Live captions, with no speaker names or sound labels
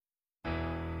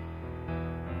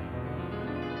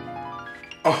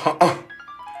Uh, uh.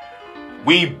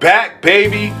 We back,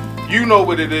 baby. You know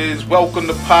what it is. Welcome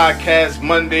to Podcast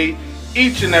Monday.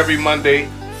 Each and every Monday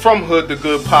from Hood to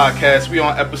Good Podcast. We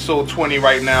on episode 20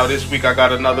 right now. This week I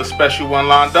got another special one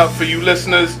lined up for you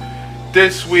listeners.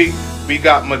 This week we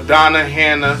got Madonna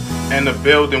Hannah in the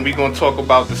building. We gonna talk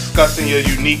about discussing your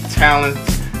unique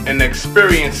talents and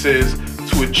experiences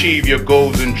to achieve your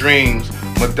goals and dreams.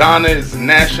 Madonna is a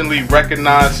nationally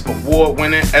recognized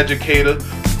award-winning educator,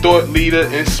 thought leader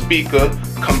and speaker,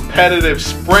 competitive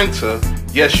sprinter.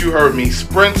 Yes, you heard me,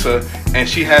 sprinter, and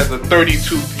she has a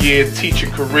 32-year teaching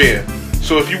career.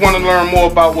 So if you want to learn more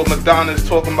about what Madonna is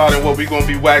talking about and what we're going to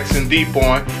be waxing deep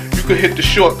on, you can hit the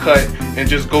shortcut and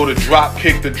just go to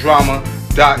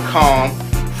dropkickthedrama.com.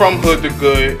 From Hood to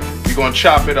Good. We're going to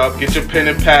chop it up, get your pen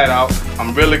and pad out.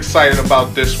 I'm real excited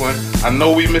about this one. I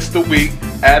know we missed a week.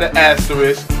 Add an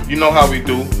asterisk. You know how we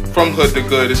do. From Hood to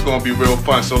Good, it's going to be real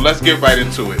fun. So let's get right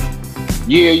into it.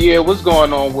 Yeah, what's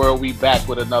going on, world? We back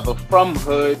with another From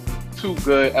Hood to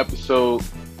Good episode.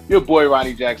 Your boy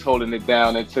Ronnie Jacks holding it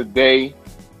down. And today,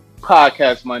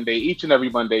 Podcast Monday, each and every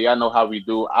Monday, y'all know how we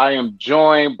do. I am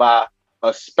joined by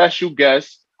a special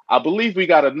guest. I believe we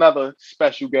got another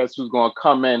special guest who's going to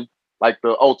come in like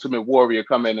the Ultimate Warrior,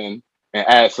 come in and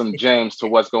add some gems to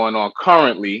what's going on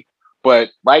currently.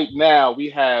 But right now, we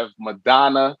have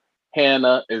Madonna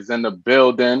Hannah is in the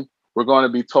building. We're going to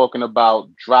be talking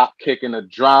about drop kicking the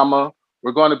drama.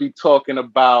 We're going to be talking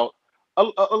about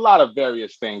a lot of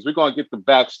various things. We're going to get the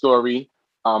backstory.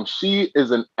 She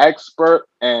is an expert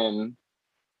in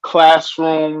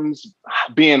classrooms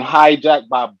being hijacked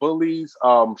by bullies,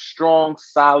 strong,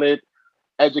 solid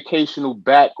educational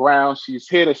background. She's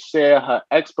here to share her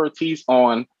expertise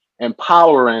on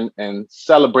empowering and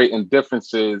celebrating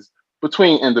differences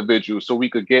between individuals so we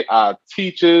could get our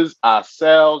teachers,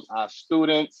 ourselves, our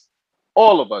students,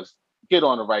 all of us get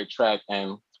on the right track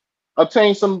and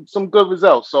obtain some good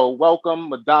results. So welcome,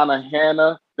 Madonna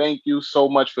Hannah. Thank you so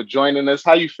much for joining us.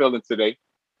 How you feeling today?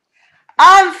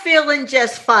 I'm feeling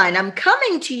just fine. I'm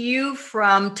coming to you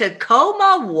from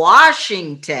Tacoma,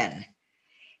 Washington.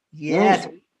 Yes.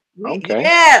 Okay.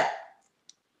 Yeah.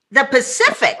 The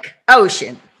Pacific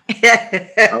Ocean.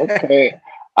 Okay.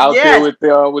 Out there with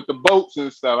the boats and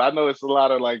stuff. I know it's a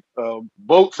lot of like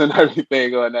boats and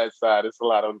everything on that side. It's a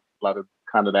lot of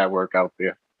kind of that work out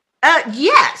there.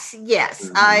 Yes.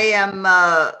 Mm-hmm. I am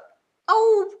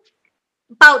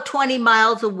about 20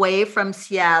 miles away from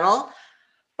Seattle.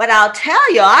 But I'll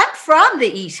tell you, I'm from the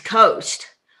East Coast.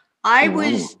 I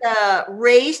was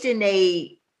raised in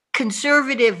a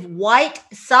conservative white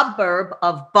suburb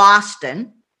of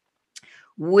Boston,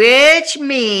 which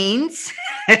means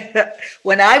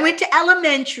when I went to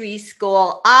elementary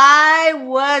school, I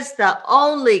was the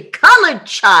only colored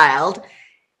child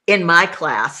in my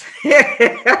class.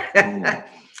 And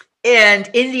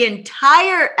in the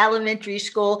entire elementary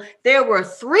school, there were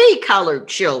 3 colored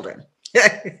children.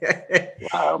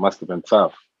 Wow, it must have been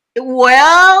tough.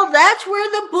 Well, that's where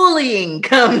the bullying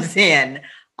comes in.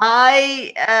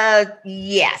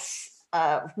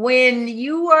 When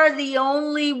you are the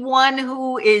only one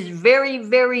who is very,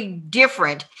 very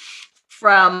different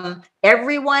from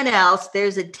everyone else,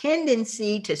 there's a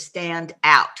tendency to stand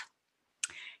out.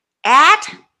 At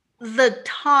the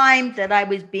time that I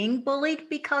was being bullied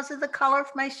because of the color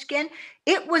of my skin,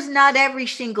 it was not every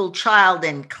single child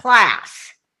in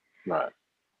class. Right.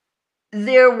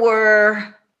 There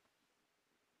were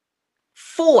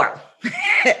 4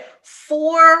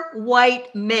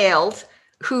 white males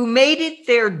who made it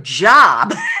their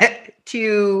job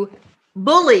to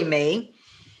bully me.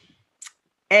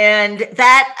 And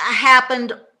that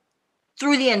happened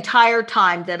through the entire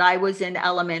time that I was in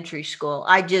elementary school.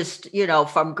 I just,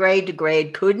 from grade to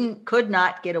grade, could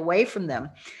not get away from them.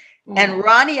 And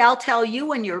Ronnie, I'll tell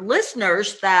you and your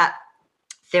listeners that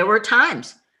there were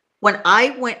times when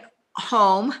I went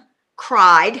home,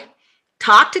 cried,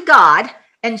 talked to God,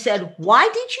 and said, why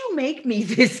did you make me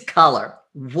this color?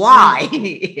 Why?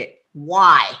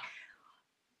 Why?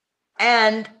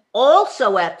 And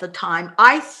also at the time,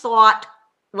 I thought,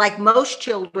 like most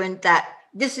children, that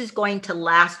this is going to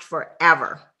last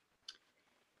forever.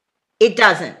 It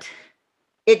doesn't.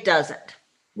 It doesn't.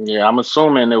 Yeah, I'm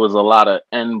assuming there was a lot of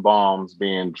N-bombs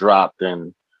being dropped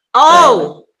and...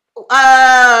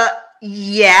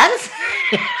 Yes.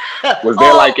 Was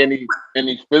there like any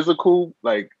physical,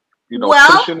 like,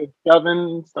 pushing and shoving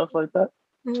and stuff like that?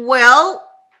 Well,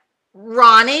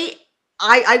 Ronnie,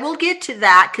 I will get to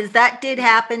that because that did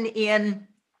happen in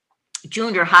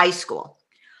junior high school.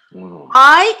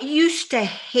 I used to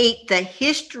hate the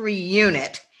history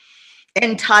unit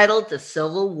entitled The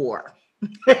Civil War.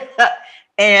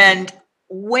 And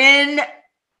when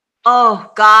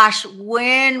Oh gosh,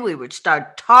 when we would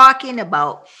start talking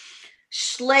about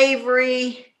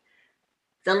slavery,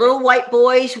 the little white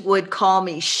boys would call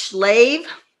me slave,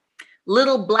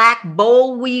 little black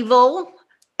boll weevil,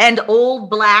 and old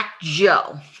black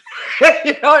Joe.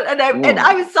 And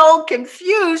I was so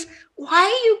confused. Why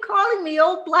are you calling me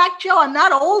old black Joe? I'm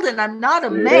not old and I'm not a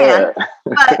man.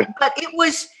 But it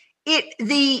was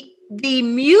the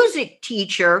music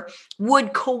teacher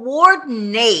would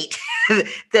coordinate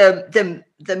the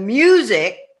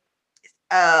music,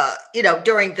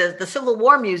 during the Civil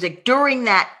War music during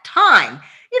that time.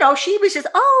 She was just,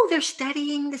 oh, they're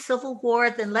studying the Civil War,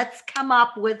 then let's come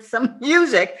up with some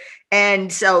music.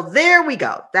 And so there we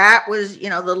go. That was,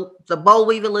 the boll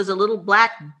weevil is a little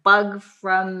black bug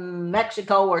from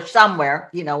Mexico or somewhere,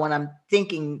 when I'm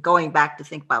going back to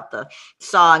think about the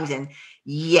songs. And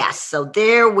yes, so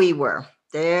there we were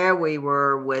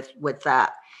with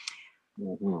that.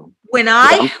 Mm-hmm. When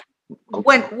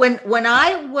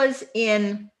I was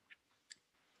in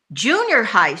junior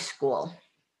high school,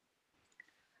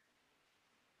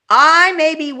 I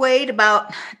maybe weighed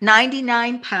about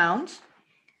 99 pounds.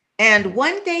 And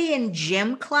one day in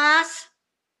gym class,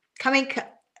 coming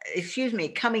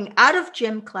out of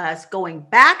gym class, going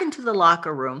back into the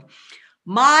locker room,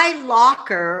 my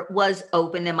locker was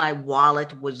open and my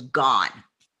wallet was gone.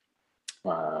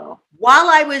 Wow. While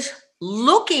I was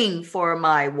looking for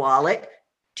my wallet,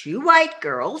 two white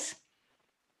girls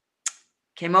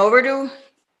came over to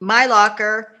my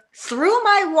locker, threw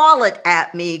my wallet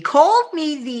at me, called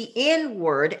me the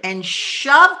N-word, and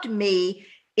shoved me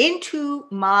into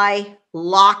my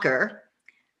locker.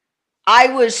 I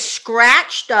was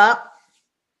scratched up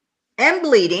and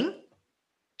bleeding.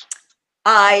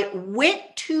 I went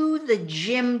to the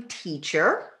gym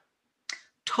teacher,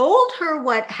 told her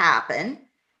what happened,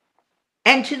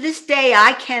 and to this day,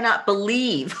 I cannot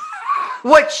believe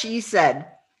what she said.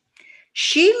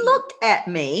 She looked at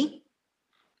me,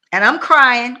 and I'm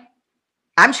crying.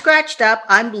 I'm scratched up.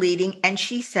 I'm bleeding. And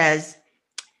she says,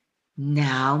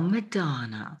 "Now,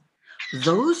 Madonna,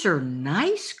 those are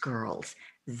nice girls.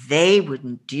 They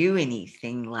wouldn't do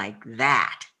anything like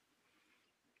that."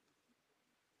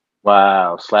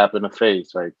 Wow. Slap in the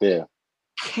face right there.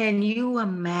 Can you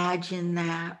imagine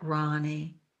that,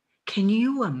 Ronnie? Can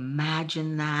you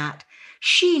imagine that?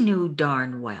 She knew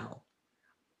darn well.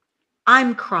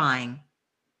 I'm crying.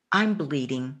 I'm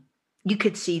bleeding. You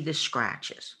could see the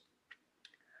scratches.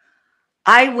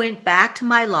 I went back to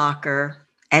my locker,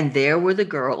 and there were the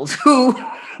girls who,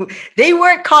 they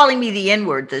weren't calling me the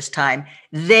N-word this time.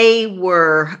 They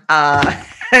were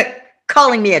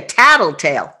calling me a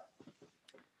tattletale.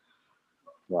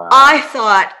 Wow. I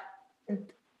thought,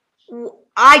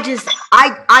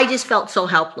 I just felt so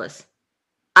helpless.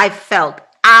 I felt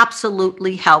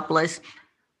absolutely helpless.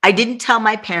 I didn't tell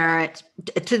my parents.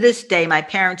 To this day, my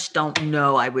parents don't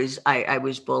know I was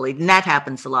bullied, and that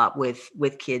happens a lot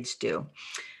with kids too.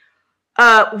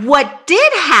 What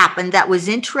did happen that was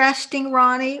interesting,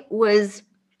 Ronnie, was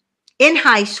in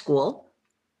high school.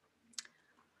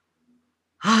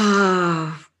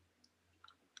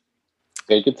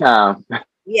 Take your time.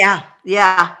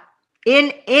 Yeah.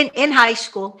 In high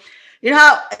school, you know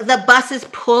how the buses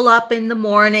pull up in the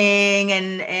morning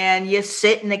and you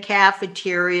sit in the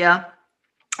cafeteria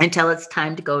until it's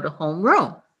time to go to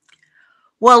homeroom.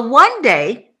 Well, one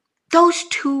day, those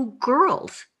two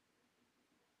girls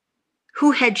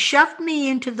who had shoved me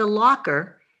into the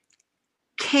locker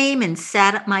came and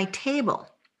sat at my table.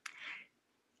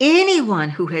 Anyone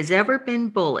who has ever been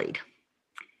bullied,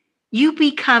 you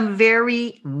become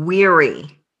very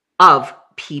weary of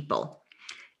people,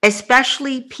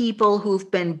 especially people who've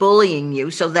been bullying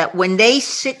you, so that when they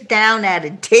sit down at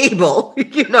a table,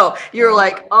 you're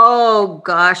like, oh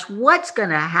gosh, what's going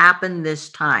to happen this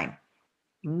time?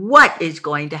 What is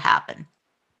going to happen?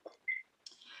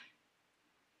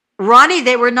 Ronnie,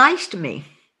 they were nice to me,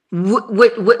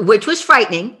 which was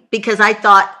frightening because I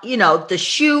thought, the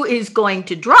shoe is going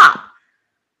to drop.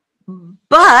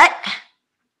 But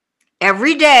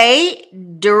every day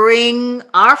during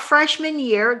our freshman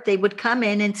year, they would come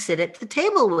in and sit at the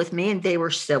table with me, and they were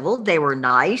civil. They were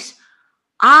nice.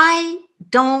 I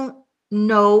don't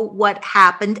know what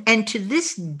happened. And to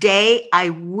this day,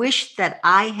 I wish that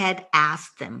I had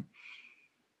asked them,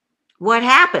 what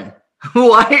happened?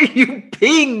 Why are you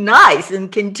being nice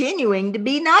and continuing to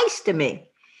be nice to me?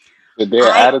 Did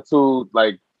their attitude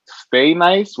stay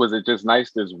nice? Was it just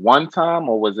nice this one time,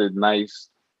 or was it nice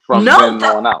from then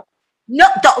on out? No,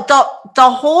 the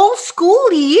whole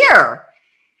school year,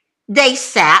 they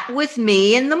sat with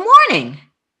me in the morning.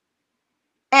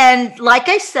 And like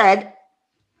I said,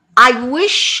 I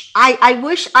wish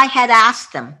I had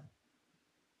asked them,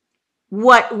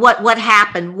 what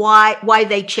happened, why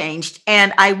they changed.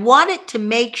 And I wanted to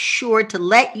make sure to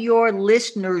let your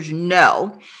listeners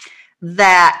know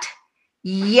that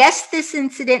yes, this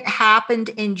incident happened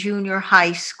in junior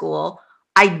high school.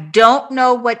 I don't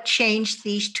know what changed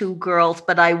these two girls,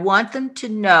 but I want them to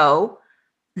know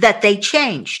that they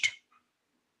changed.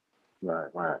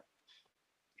 Right.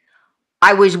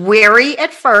 I was wary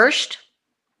at first,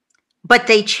 but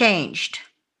they changed.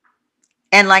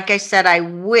 And like I said, I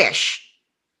wish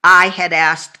I had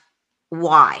asked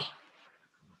why.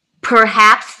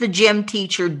 Perhaps the gym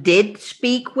teacher did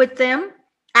speak with them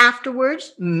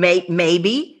afterwards.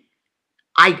 Maybe.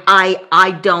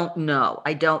 I don't know.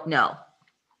 I don't know.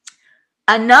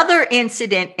 Another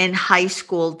incident in high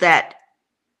school that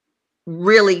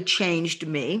really changed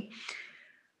me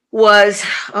was,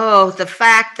 the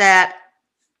fact that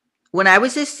when I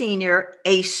was a senior,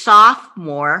 a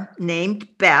sophomore named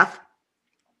Beth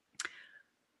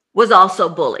was also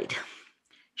bullied.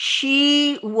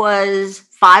 She was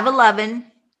 5'11",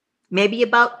 maybe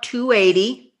about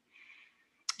 280.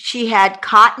 She had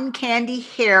cotton candy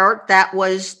hair that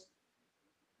was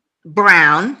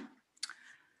brown.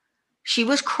 She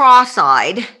was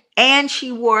cross-eyed, and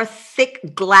she wore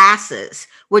thick glasses,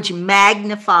 which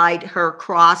magnified her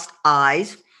crossed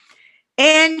eyes.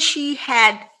 And she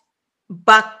had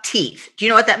buck teeth. Do you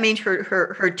know what that means?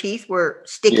 Her teeth were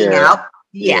sticking out?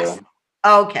 Yes. Yeah.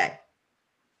 Okay.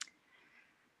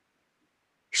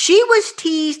 She was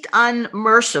teased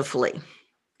unmercifully,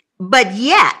 but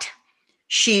yet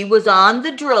she was on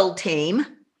the drill team.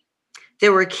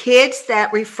 There were kids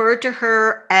that referred to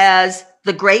her as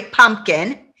the Great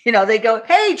Pumpkin. You know, they go,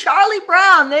 hey, Charlie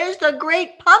Brown, there's the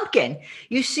Great Pumpkin.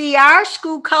 You see, our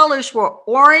school colors were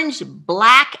orange,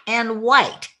 black, and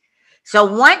white. So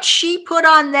once she put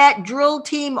on that drill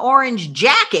team orange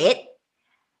jacket,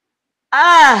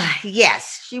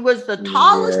 yes, she was the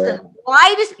tallest and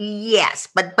whitest. Yes,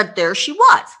 but there she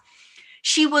was.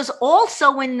 She was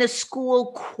also in the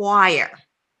school choir.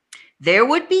 There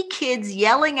would be kids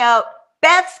yelling out,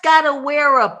 Beth's got to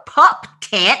wear a pup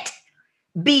tent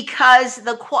because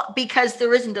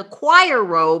there isn't a choir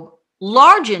robe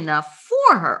large enough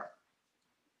for her.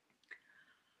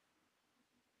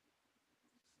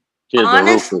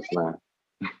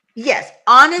 Yes,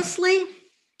 honestly,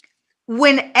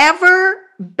 whenever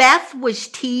Beth was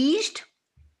teased,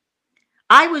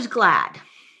 I was glad.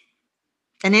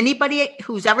 And anybody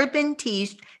who's ever been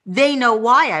teased, they know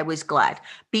why I was glad.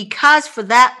 Because for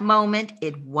that moment,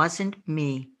 it wasn't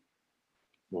me.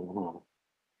 Mm-hmm.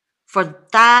 For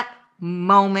that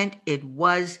moment, it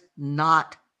was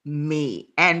not me.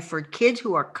 And for kids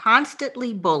who are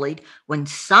constantly bullied, when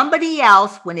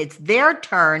it's their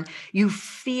turn, you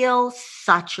feel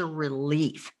such a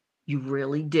relief. You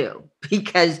really do.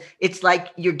 Because it's like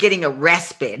you're getting a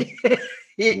respite.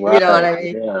 You know what I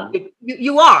mean? Yeah.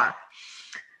 You are.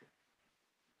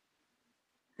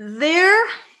 There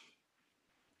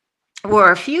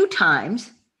were a few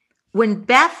times when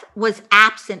Beth was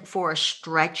absent for a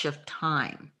stretch of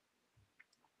time.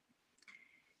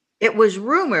 It was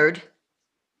rumored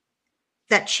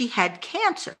that she had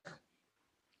cancer.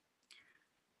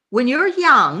 When you're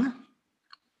young,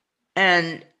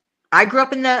 and I grew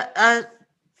up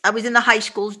I was in the high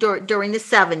schools during the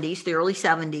 70s, the early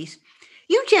 70s.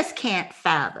 You just can't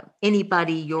fathom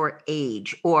anybody your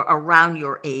age or around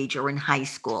your age or in high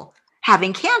school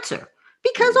having cancer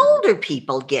because older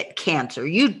people get cancer.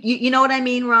 You know what I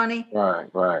mean, Ronnie? Right.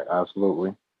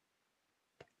 Absolutely.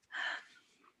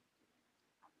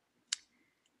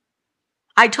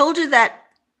 I told you that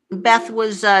Beth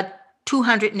was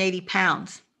 280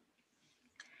 pounds.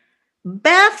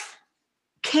 Beth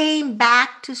came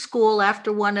back to school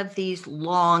after one of these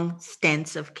long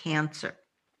stints of cancer.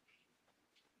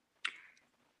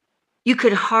 You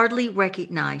could hardly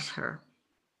recognize her.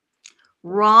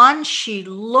 Ron, she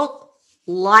looked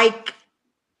like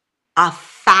a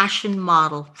fashion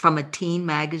model from a teen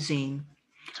magazine.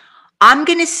 I'm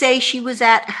going to say she was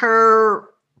at her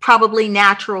probably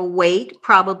natural weight,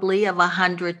 probably of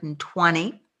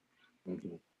 120.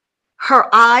 Mm-hmm. Her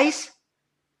eyes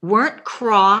weren't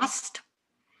crossed.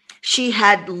 She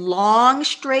had long,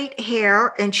 straight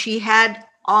hair, and she had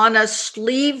on a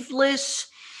sleeveless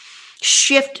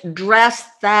shift dress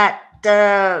that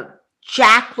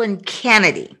Jacqueline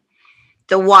Kennedy,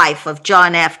 the wife of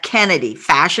John F. Kennedy,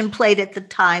 fashion plate at the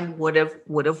time, would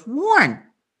have worn.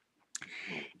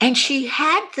 And she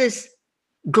had this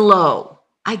glow.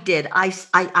 I did.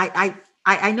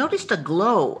 I noticed a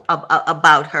glow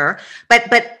about her,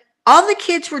 but all the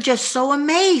kids were just so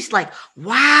amazed, like,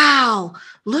 wow,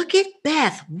 look at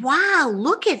Beth. Wow,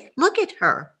 look at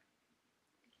her.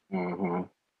 Mm-hmm.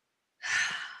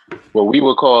 What we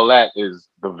would call that is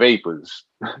the vapors.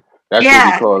 That's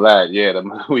what we call that. Yeah,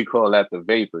 we call that the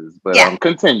vapors. But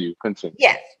continue.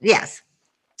 Yes.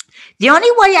 The only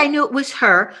way I knew it was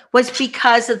her was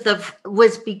because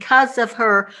of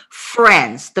her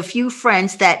friends. The few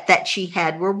friends that she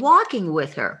had were walking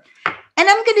with her. And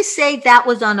I'm going to say that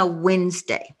was on a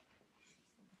Wednesday.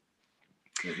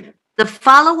 Mm-hmm. The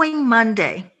following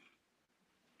Monday,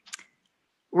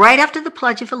 right after the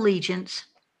Pledge of Allegiance,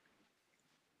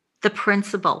 the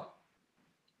principal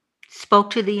spoke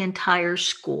to the entire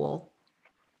school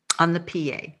on the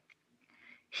PA.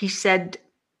 He said,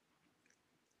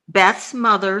 Beth's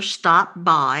mother stopped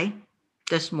by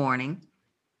this morning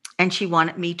and she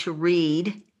wanted me to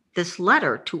read this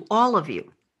letter to all of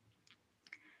you.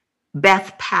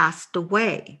 Beth passed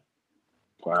away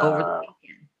over the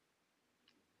weekend.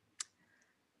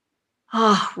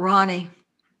 Oh, Ronnie.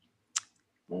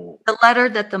 The letter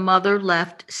that the mother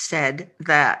left said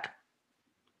that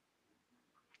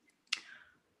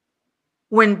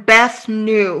when Beth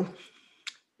knew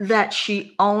that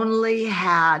she only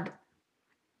had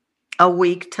a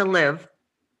week to live,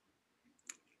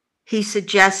 he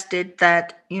suggested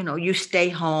that, you stay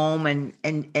home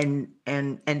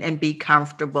and be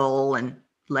comfortable and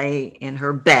lay in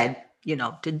her bed,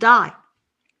 to die.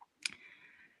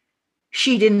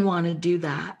 She didn't want to do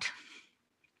that.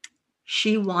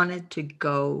 She wanted to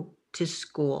go to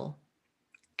school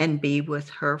and be with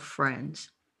her friends.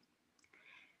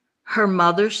 Her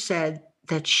mother said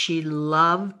that she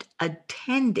loved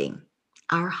attending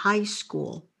our high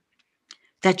school,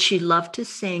 that she loved to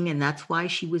sing, and that's why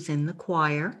she was in the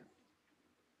choir.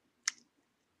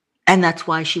 And that's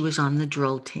why she was on the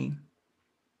drill team.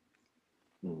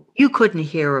 You couldn't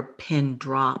hear a pin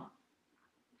drop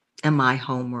in my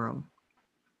homeroom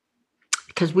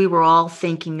because we were all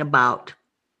thinking about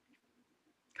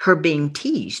her being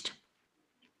teased.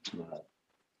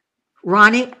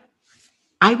 Ronnie,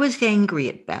 I was angry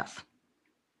at Beth,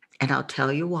 and I'll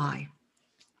tell you why.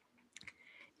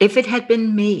 If it had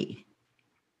been me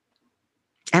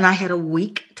and I had a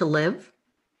week to live,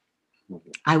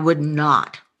 I would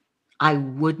not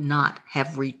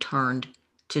have returned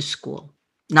to school,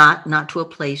 not to a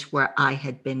place where I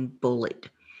had been bullied.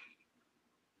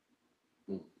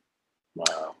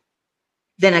 Wow.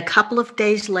 Then a couple of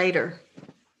days later,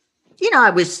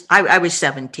 I was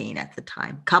 17 at the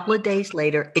time. A couple of days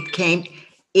later, it came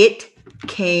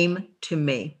to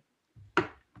me.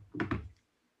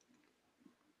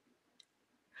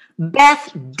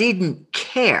 Beth didn't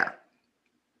care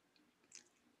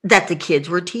that the kids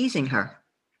were teasing her.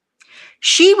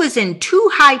 She was in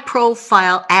 2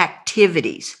 high-profile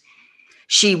activities.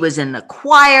 She was in the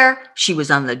choir. She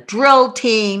was on the drill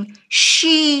team.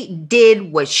 She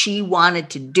did what she wanted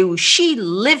to do. She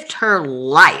lived her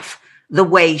life the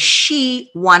way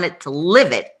she wanted to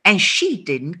live it, and she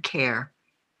didn't care.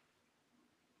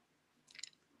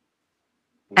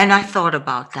 And I thought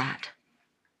about that.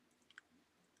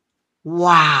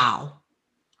 Wow.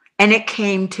 And it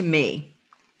came to me.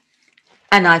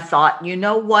 And I thought, you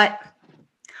know what?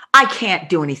 I can't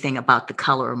do anything about the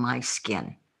color of my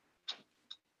skin.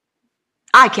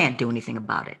 I can't do anything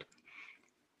about it.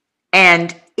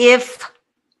 And if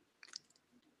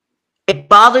it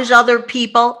bothers other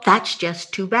people, that's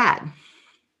just too bad.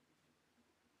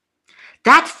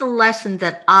 That's the lesson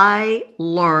that I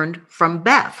learned from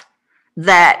Beth,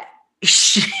 that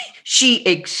she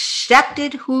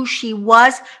accepted who she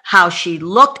was, how she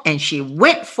looked, and she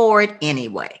went for it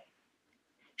anyway.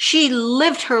 She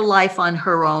lived her life on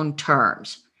her own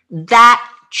terms.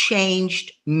 That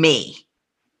changed me.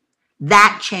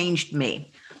 That changed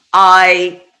me.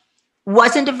 I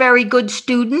wasn't a very good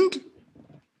student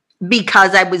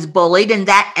because I was bullied,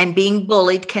 and being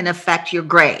bullied can affect your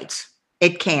grades.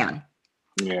 It can.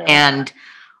 Yeah. And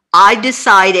I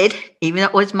decided, even though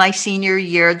it was my senior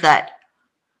year, that,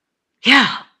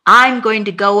 I'm going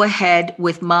to go ahead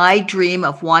with my dream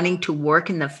of wanting to work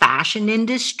in the fashion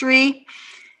industry.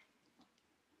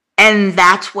 And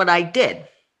that's what I did.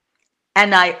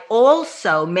 And I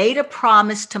also made a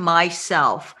promise to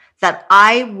myself that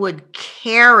I would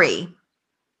carry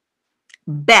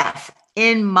Beth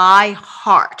in my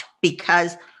heart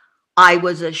because I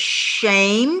was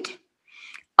ashamed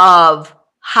of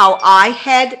how I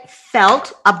had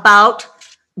felt about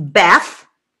Beth.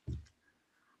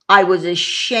 I was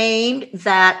ashamed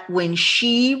that when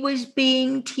she was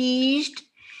being teased,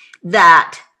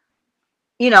 that,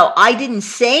 I didn't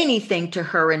say anything to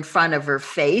her in front of her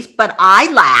face, but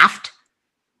I laughed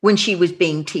when she was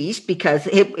being teased because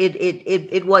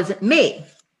it wasn't me.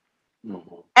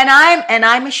 Mm-hmm. And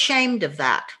I'm ashamed of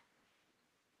that.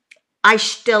 I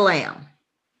still am.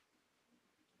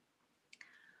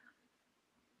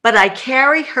 but I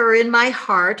carry her in my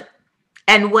heart.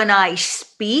 And when I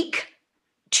speak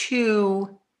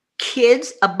to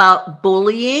kids about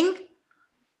bullying,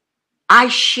 I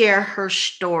share her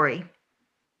story.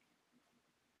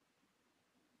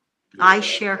 I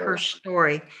share her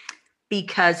story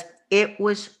because it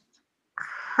was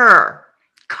her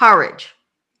courage.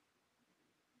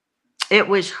 It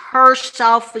was her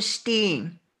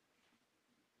self-esteem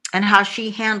and how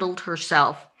she handled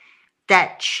herself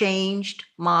that changed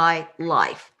my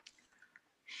life.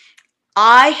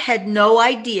 I had no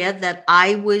idea that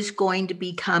I was going to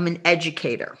become an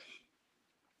educator.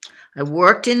 I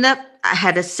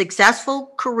had a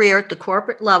successful career at the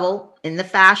corporate level in the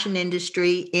fashion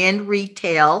industry, in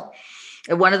retail,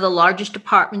 at one of the largest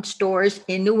department stores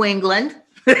in New England.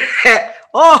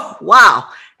 Oh, wow.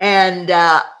 And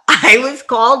I was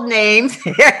called names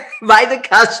by the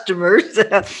customers,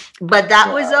 but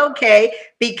that was okay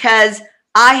because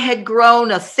I had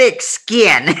grown a thick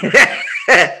skin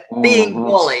being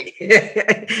bullied.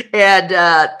 And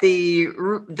the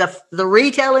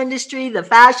retail industry, the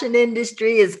fashion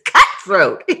industry is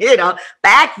cutthroat,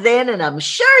 back then, and I'm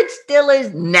sure it still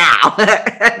is now.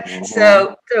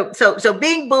 So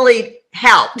being bullied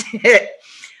helped.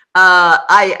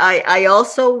 I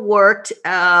also worked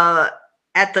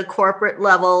at the corporate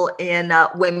level in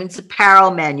women's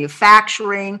apparel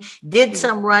manufacturing, did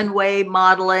some runway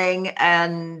modeling,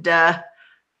 and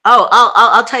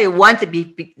I'll tell you one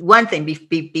thing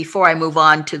before I move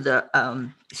on to the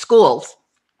schools.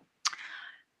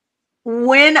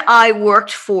 When I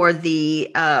worked for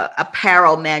the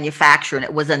apparel manufacturer, and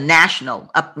it was a national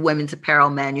women's apparel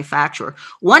manufacturer,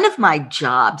 one of my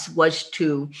jobs was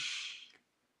to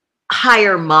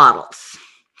hire models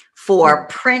for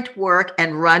print work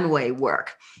and runway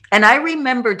work. And I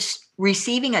remembered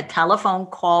receiving a telephone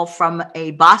call from a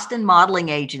Boston modeling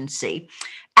agency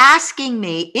asking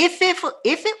me if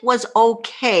it was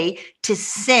okay to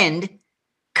send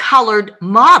colored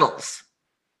models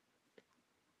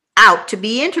out to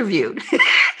be interviewed.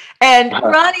 And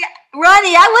Ronnie,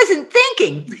 I wasn't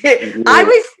thinking.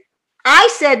 I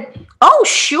said, oh,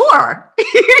 sure.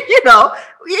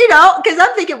 Because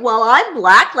I'm thinking, well, I'm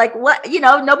Black. Like what,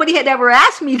 nobody had ever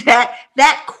asked me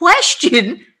that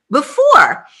question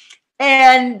before.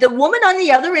 And the woman on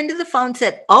the other end of the phone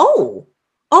said, oh,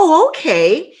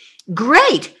 okay,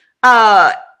 great.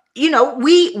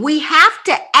 We have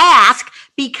to ask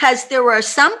because there are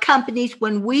some companies,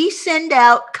 when we send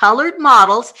out colored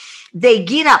models, they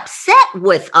get upset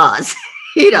with us.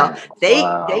 They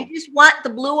just want the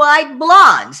blue-eyed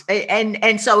blondes.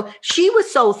 And so she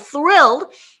was so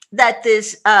thrilled that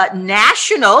this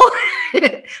national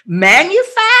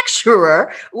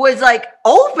manufacturer was like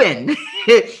open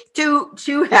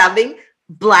to having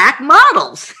Black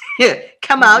models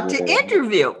come out to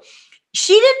interview.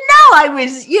 She didn't know I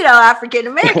was, African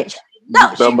American.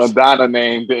 No, the Madonna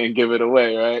name didn't give it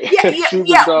away, right?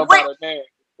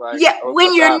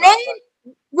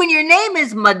 When your name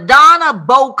is Madonna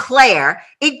Beauclair,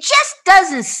 it just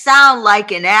doesn't sound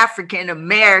like an African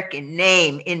American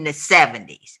name in the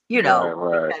 70s, Right.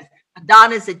 Because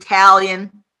Madonna's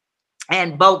Italian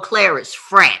and Beauclair is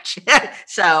French.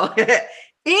 So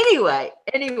anyway,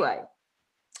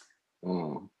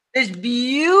 this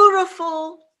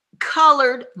beautiful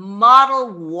colored model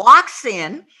walks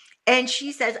in and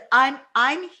she says,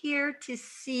 I'm here to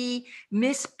see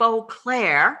Miss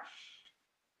Beauclair.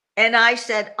 And I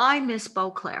said, I'm Miss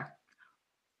Beauclair.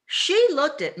 She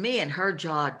looked at me and her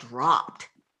jaw dropped.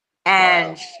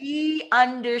 And she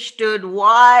understood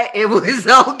why it was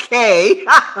okay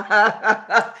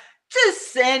to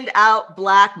send out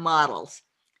Black models.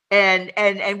 And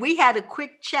we had a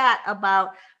quick chat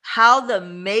about how the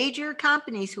major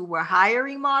companies who were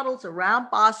hiring models around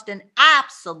Boston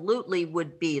absolutely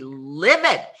would be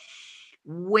livid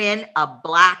when a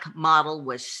Black model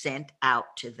was sent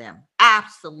out to them.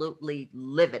 Absolutely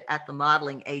livid. At the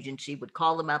modeling agency would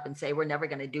call them up and say, we're never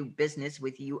going to do business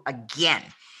with you again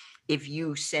if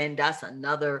you send us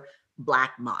another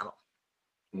Black model.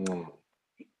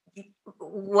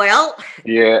 Well, man,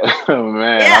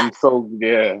 yeah. I'm so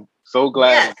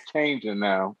glad it's changing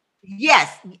now.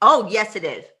 Yes. Oh, yes, it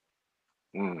is.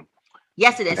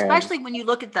 Yes, it is. Man. Especially when you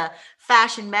look at the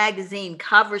fashion magazine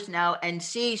covers now and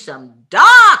see some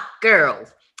dark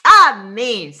girls. I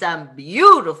mean, some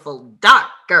beautiful dark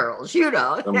girls,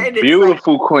 Some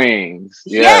beautiful queens.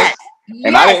 Yes.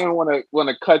 And I didn't want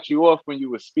to cut you off when you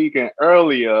were speaking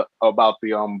earlier about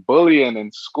the bullying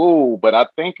in school, but I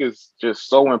think it's just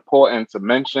so important to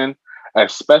mention,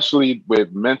 especially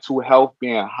with mental health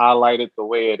being highlighted the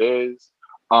way it is.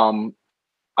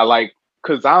 I like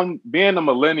because I'm being a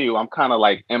millennial, I'm kind of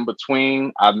like in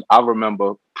between. I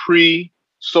remember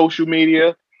pre-social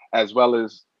media as well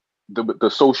as the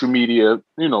social media,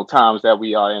 times that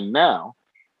we are in now.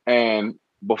 And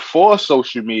before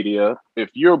social media, if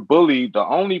you're bullied, the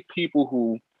only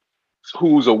people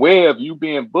who's aware of you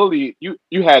being bullied,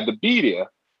 you had to be there.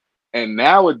 And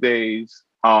nowadays,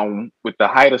 with the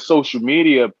height of social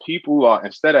media, people are,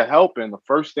 instead of helping, the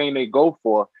first thing they go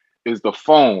for is the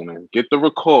phone and get the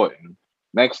recording.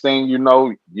 Next thing you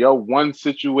know, your one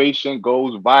situation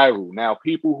goes viral. Now,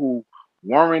 people who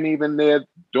weren't even there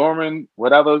during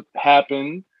whatever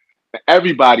happened,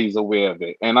 everybody's aware of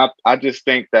it. And I just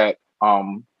think that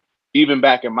even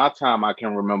back in my time, I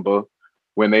can remember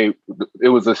when it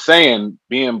was a saying,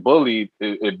 being bullied,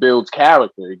 it builds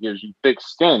character, it gives you thick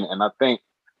skin. And I think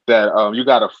that you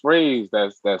got a phrase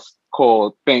that's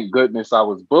called "thank goodness I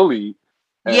was bullied."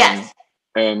 And, Yes.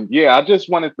 and yeah, I just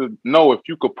wanted to know if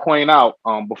you could point out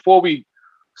before we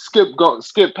skip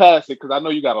past it, because I know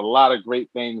you got a lot of great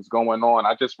things going on.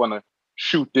 I just want to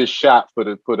shoot this shot for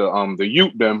the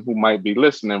youth them who might be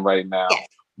listening right now. Yes.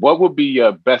 What would be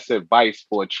your best advice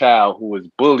for a child who is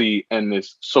bullied in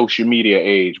this social media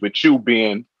age, with you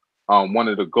being one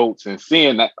of the GOATs and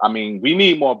seeing that? I mean, we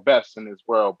need more bests in this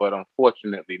world, but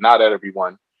unfortunately, not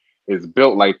everyone is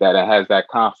built like that and has that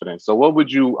confidence. So what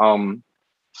would you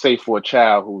say for a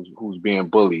child who's being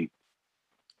bullied?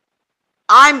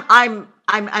 I'm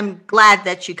glad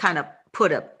that you kind of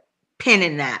put a pin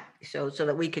in that so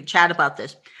that we could chat about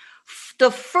this.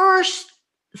 The first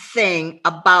thing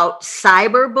about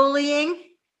cyberbullying,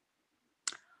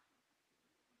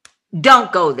 don't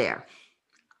go there.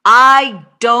 I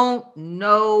don't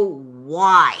know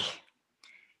why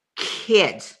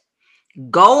kids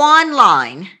go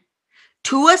online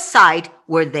to a site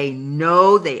where they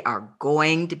know they are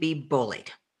going to be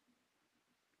bullied.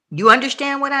 You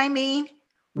understand what I mean?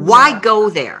 Why go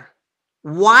there?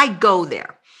 Why go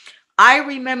there? I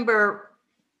remember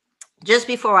just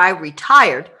before I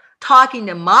retired, talking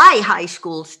to my high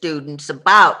school students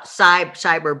about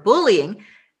cyberbullying,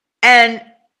 and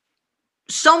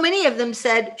so many of them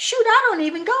said, shoot, I don't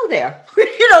even go there.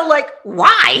 Like,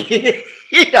 why?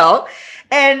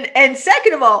 And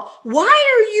second of all, why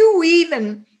are you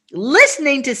even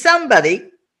listening to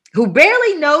somebody who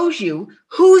barely knows you,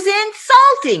 who's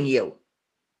insulting you?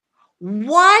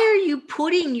 Why are you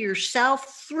putting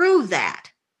yourself through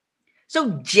that?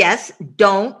 So just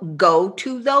don't go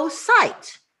to those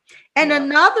sites. And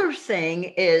another thing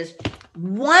is,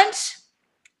 once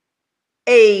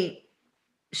a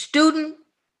student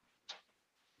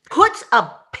puts a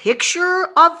picture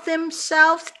of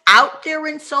themselves out there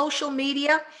in social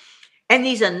media, and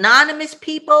these anonymous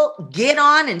people get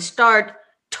on and start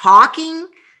talking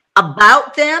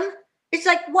about them, it's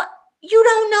like, what? You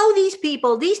don't know these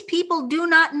people. These people do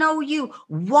not know you.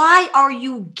 Why are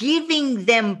you giving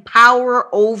them power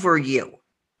over you?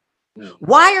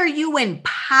 Why are you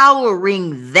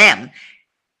empowering them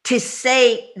to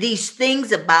say these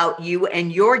things about you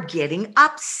and you're getting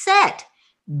upset?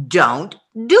 Don't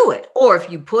do it. Or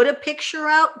if you put a picture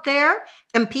out there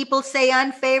and people say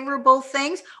unfavorable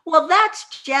things, well,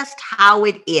 that's just how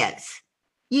it is.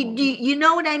 You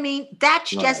know what I mean? That's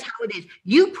just how it is.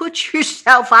 You put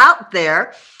yourself out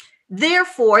there,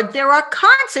 therefore there are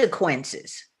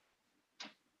consequences.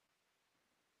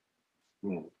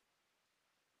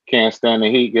 Can't stand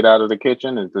the heat, get out of the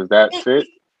kitchen. Does that fit?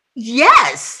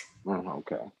 Yes.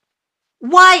 Okay.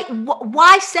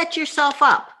 Why set yourself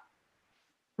up?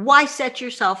 Why set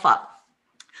yourself up?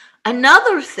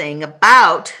 Another thing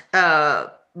about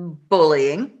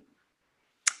bullying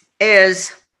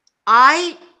is,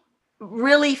 I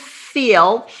really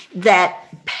feel that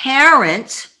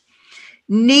parents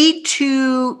need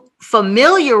to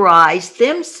familiarize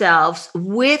themselves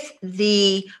with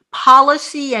the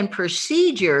policy and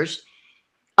procedures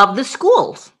of the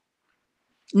schools.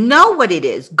 Know what it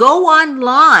is. Go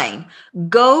online.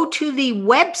 Go to the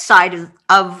website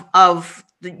of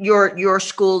your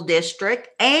school district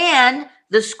and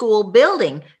the school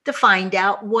building to find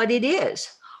out what it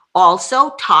is.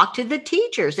 Also, talk to the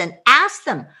teachers and ask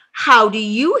them, how do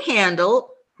you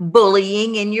handle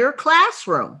bullying in your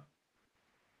classroom?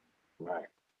 Right.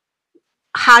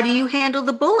 How do you handle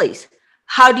the bullies?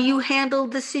 How do you handle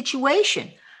the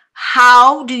situation?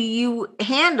 How do you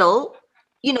handle,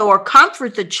 or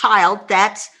comfort the child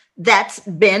that's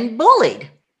been bullied?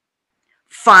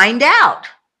 Find out,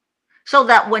 so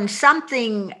that when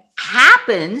something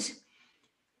happens,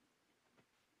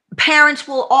 parents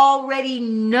will already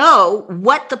know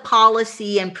what the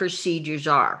policy and procedures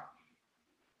are.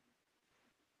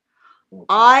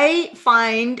 I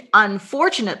find,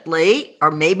 unfortunately,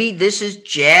 or maybe this is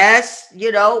just,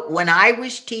 when I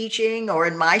was teaching or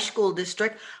in my school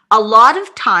district, a lot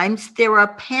of times there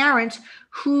are parents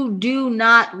who do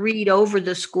not read over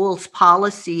the school's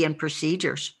policy and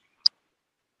procedures.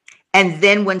 And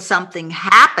then when something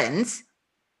happens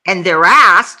and they're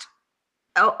asked,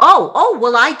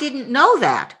 well, I didn't know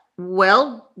that.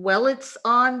 Well, it's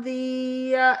on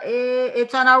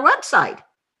it's on our website.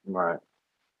 Right.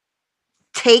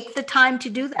 Take the time to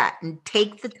do that and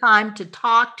take the time to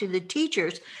talk to the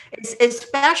teachers,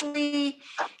 especially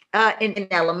in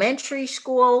elementary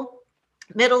school,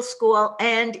 middle school,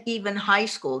 and even high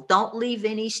school. Don't leave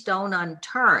any stone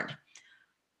unturned.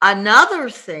 Another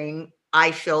thing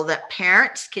I feel that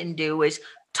parents can do is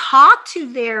talk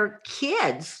to their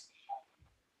kids,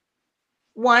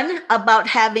 one, about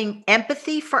having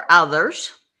empathy for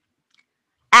others.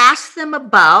 Ask them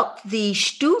about the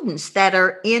students that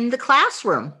are in the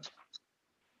classroom.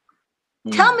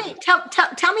 Tell me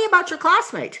about your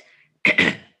classmates.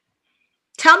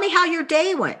 Tell me how your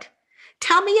day went.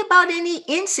 Tell me about any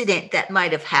incident that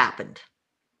might have happened.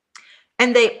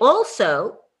 And they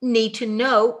also need to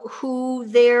know who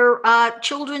their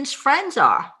children's friends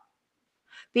are.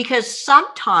 Because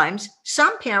sometimes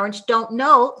some parents don't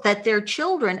know that their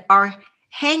children are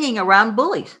hanging around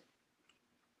bullies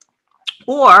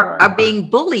or are being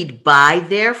bullied by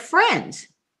their friends.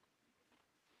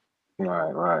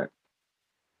 Right.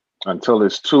 Until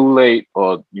it's too late,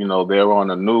 or they're on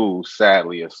the news,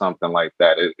 sadly, or something like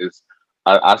that.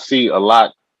 I see a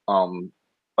lot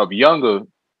of young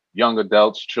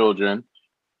adults, children,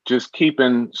 just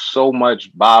keeping so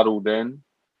much bottled in.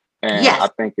 And Yes. I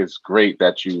think it's great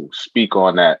that you speak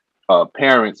on that.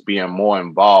 Parents being more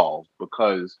involved,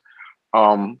 because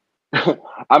I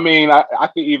mean, I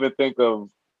could even think of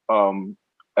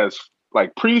as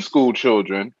like preschool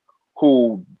children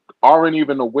who aren't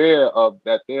even aware of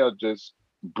that. They're just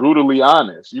brutally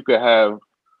honest. You could have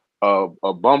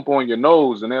a bump on your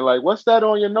nose and they're like, "What's that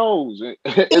on your nose?"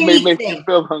 It may make you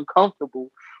feel uncomfortable,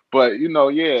 but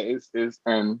it's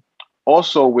and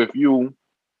also with you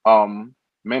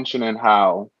mentioning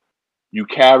how you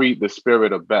carry the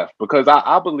spirit of Beth, because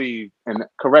I believe, and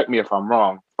correct me if I'm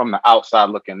wrong, from the outside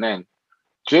looking in,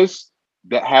 just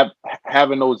that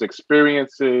having those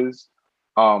experiences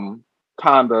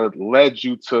kind of led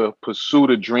you to pursue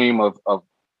the dream of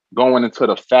going into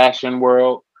the fashion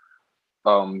world,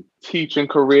 teaching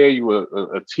career. You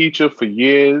were a teacher for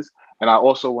years. And I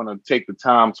also want to take the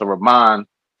time to remind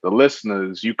the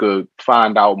listeners, you could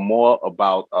find out more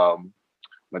about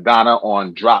Madonna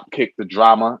on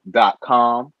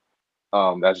dropkickthedrama.com.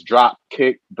 That's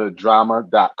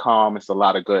dropkickthedrama.com. It's a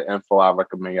lot of good info. I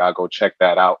recommend y'all go check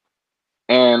that out.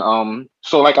 And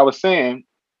so like I was saying,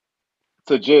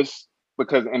 because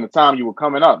in the time you were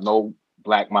coming up, no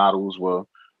Black models were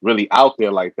really out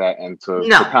there like that. And to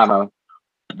kind of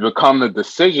become the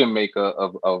decision maker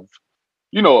of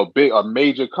a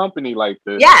major company like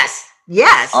this.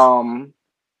 Yes. I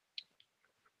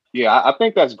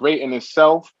think that's great in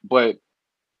itself, but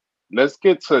let's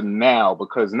get to now,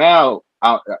 because now,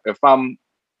 if I'm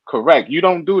correct, you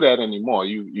don't do that anymore.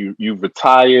 You've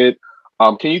retired.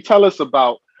 Can you tell us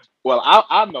about? Well,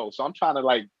 I know, so I'm trying to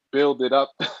like build it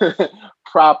up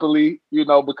properly,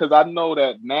 because I know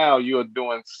that now you're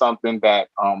doing something that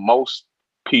most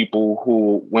people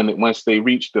who, once they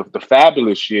reach the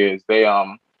fabulous years, they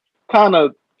kind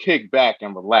of kick back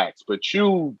and relax. But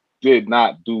you did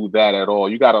not do that at all.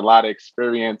 You got a lot of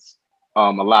experience,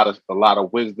 a lot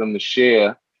of wisdom to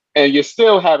share, and you're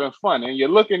still having fun, and you're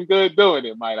looking good doing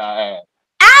it, might I add.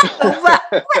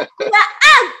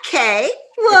 Okay.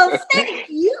 Well, thank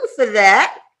you for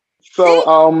that.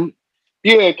 So,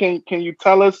 can you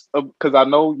tell us, because I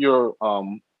know you're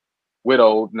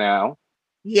widowed now.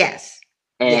 Yes.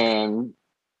 And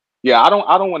I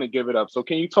don't want to give it up. So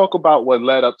can you talk about what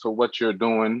led up to what you're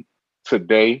doing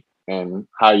today and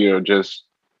how you're just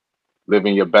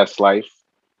living your best life?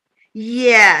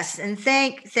 Yes, and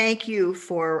thank you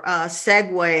for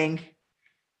segueing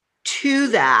to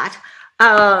that.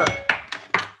 I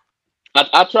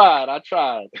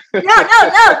tried. No.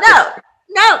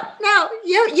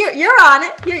 You're on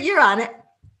it. You're on it.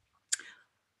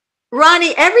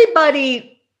 Ronnie,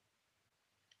 everybody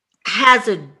has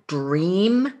a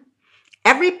dream.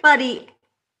 Everybody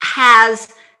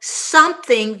has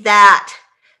something that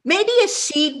maybe a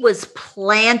seed was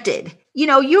planted.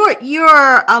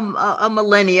 You're a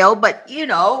millennial, but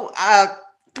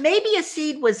maybe a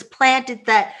seed was planted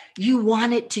that you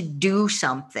wanted to do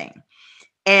something,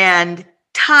 and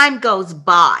time goes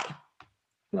by.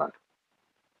 Right.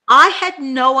 I had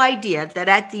no idea that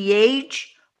at the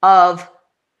age of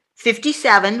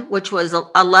 57, which was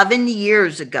 11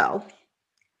 years ago,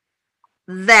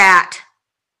 that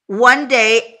one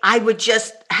day I would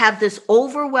just have this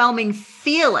overwhelming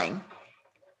feeling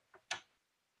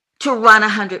to run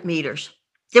 100 meters.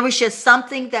 There was just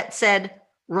something that said,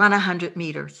 run 100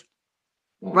 meters,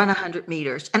 run 100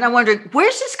 meters. And I'm wondering,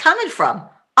 where's this coming from?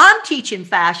 I'm teaching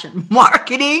fashion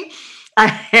marketing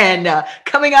and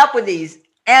coming up with these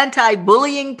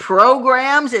anti-bullying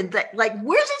programs, and like,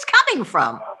 where's this coming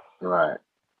from? Right.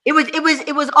 It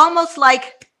was almost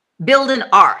like build an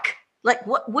ark. Like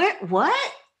what?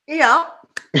 You know,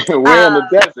 we're in the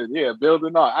desert. Yeah,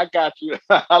 building on. I got you.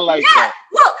 I like that.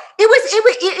 Well,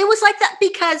 it was like that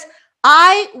because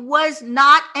I was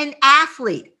not an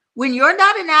athlete. When you're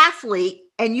not an athlete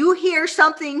and you hear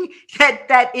something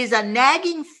that is a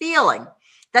nagging feeling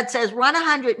that says run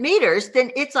 100 meters,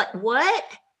 then it's like, what?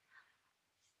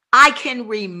 I can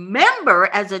remember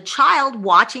as a child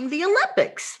watching the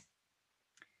Olympics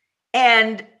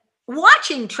and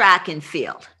watching track and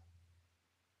field,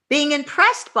 being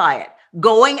impressed by it,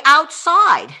 going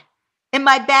outside in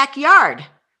my backyard,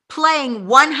 playing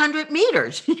 100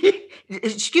 meters,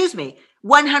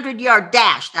 100-yard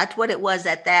dash. That's what it was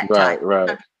at that time.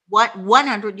 Right.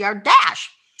 100-yard dash.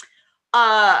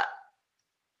 But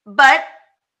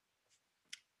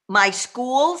my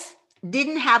schools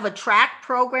didn't have a track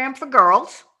program for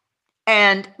girls,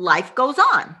 and life goes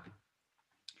on.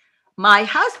 My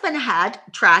husband had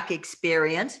track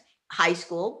experience, high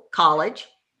school, college,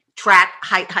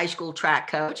 high school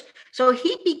track coach. So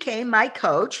he became my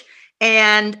coach.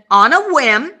 And on a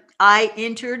whim, I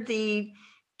entered the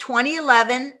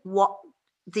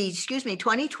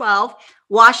 2012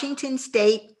 Washington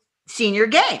State Senior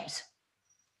Games.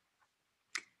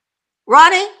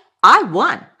 Ronnie, I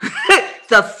won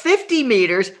the 50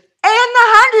 meters and the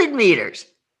 100 meters.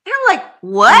 And I'm like,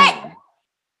 what?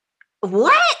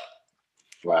 What?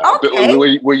 Wow. Okay.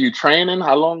 Were you training?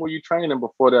 How long were you training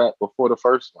before the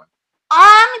first one?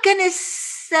 I'm going to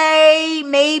say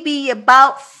maybe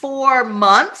about 4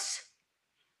 months,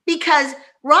 because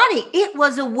Ronnie, it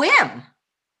was a whim.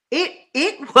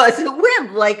 It was a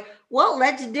whim. Like, well,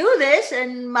 let's do this.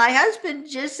 And my husband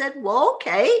just said, well,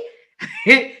 okay,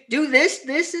 do this,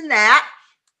 and that.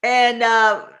 And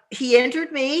he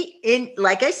entered me in,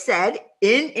 like I said,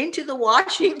 into the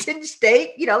Washington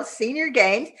State, Senior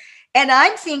Games. And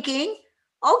I'm thinking,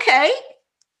 okay,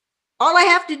 all I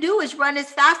have to do is run as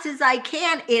fast as I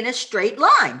can in a straight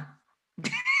line.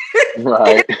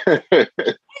 Right. And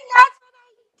that's what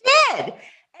I did.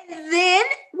 And then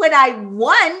when I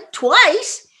won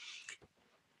twice,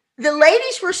 the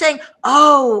ladies were saying,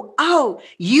 oh,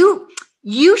 you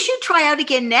should try out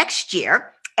again next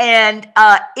year. And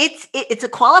it's a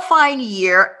qualifying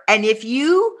year. And if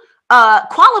you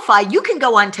qualify, you can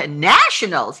go on to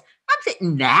nationals. I'm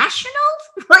saying, nationals?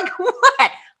 Like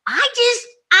what? I just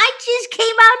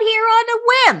came out here on a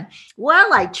whim.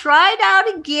 Well, I tried out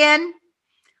again,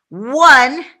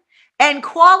 won, and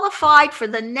qualified for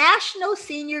the National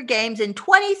Senior Games in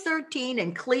 2013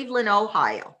 in Cleveland,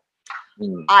 Ohio.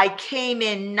 I came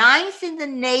in 9th in the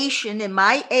nation in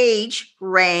my age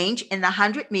range in the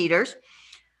 100 meters.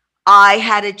 I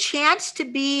had a chance to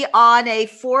be on a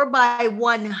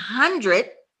 4x100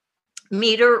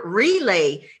 meter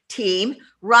relay team.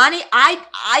 Ronnie,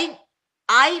 I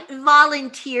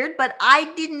volunteered, but I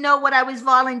didn't know what I was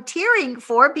volunteering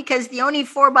for, because the only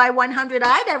 4x100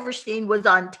 I'd ever seen was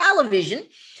on television.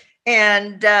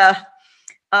 And,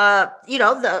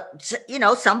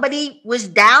 somebody was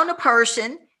down a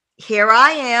person. Here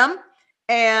I am.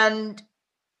 And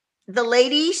the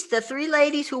 3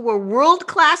 ladies who were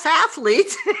world-class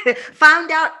athletes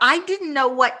found out I didn't know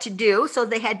what to do. So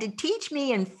they had to teach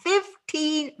me in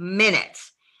 15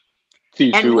 minutes.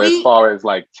 Teach you as far as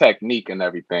like technique and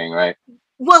everything, right?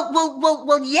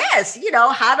 Well, yes.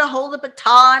 How to hold a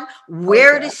baton,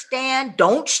 where to stand,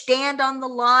 don't stand on the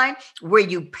line, where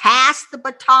you pass the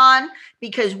baton,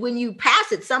 because when you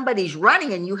pass it, somebody's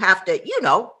running and you have to,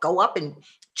 go up and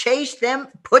chase them,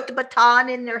 put the baton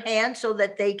in their hand so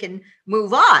that they can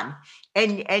move on.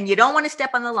 And you don't want to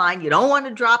step on the line. You don't want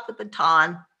to drop the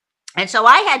baton. And so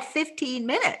I had 15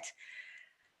 minutes.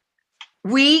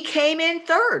 We came in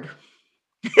third.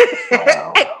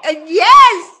 Wow. And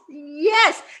yes.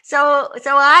 So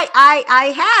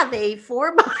I have a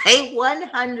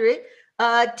 4x100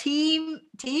 team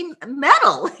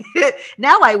medal.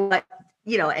 Now I want,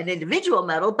 an individual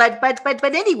medal, but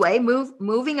anyway,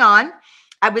 moving on.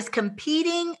 I was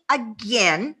competing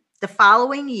again the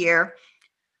following year,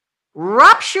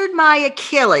 ruptured my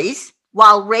Achilles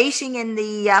while racing in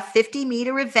the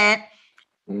 50-meter event.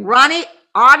 Ronnie,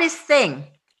 oddest thing.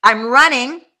 I'm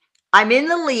running I'm in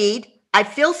the lead. I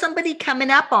feel somebody coming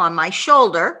up on my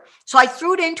shoulder. So I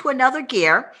threw it into another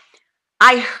gear.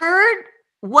 I heard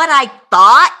what I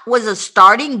thought was a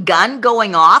starting gun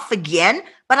going off again,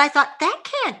 but I thought that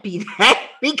can't be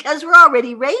that because we're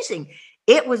already racing.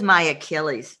 It was my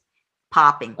Achilles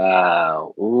popping.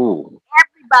 Wow. Ooh.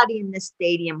 Everybody in the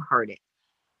stadium heard it.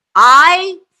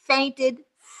 I fainted,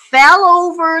 fell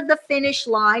over the finish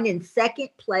line in second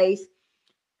place.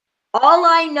 All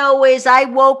I know is I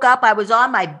woke up, I was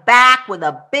on my back with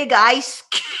a big ice,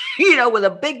 with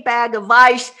a big bag of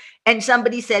ice. And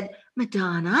somebody said,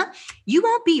 Madonna, you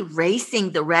won't be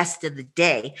racing the rest of the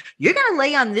day. You're going to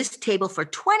lay on this table for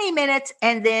 20 minutes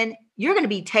and then you're going to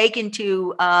be taken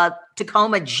to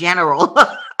Tacoma General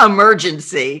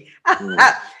emergency.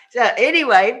 So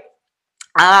anyway,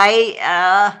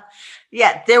 there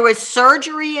was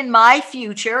surgery in my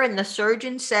future. And the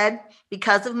surgeon said,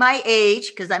 because of my age,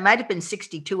 because I might have been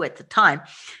 62 at the time,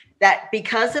 that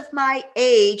because of my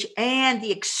age and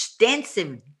the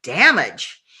extensive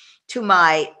damage to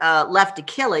my left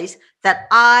Achilles, that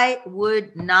I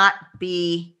would not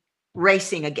be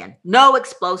racing again. No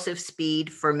explosive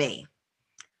speed for me.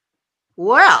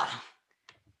 Well,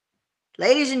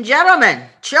 ladies and gentlemen,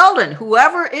 children,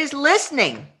 whoever is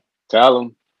listening, tell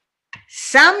them.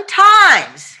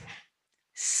 Sometimes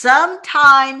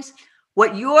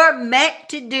what you're meant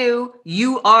to do,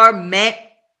 you are meant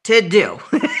to do.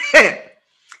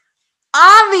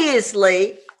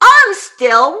 Obviously, I'm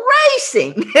still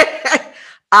racing.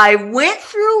 I went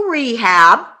through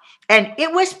rehab and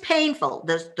it was painful.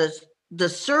 The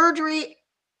surgery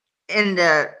and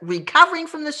the recovering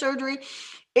from the surgery,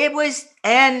 it was,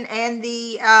 and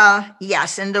the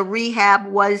rehab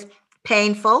was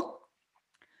painful.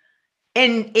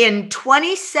 In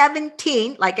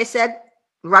 2017, like I said,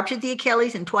 ruptured the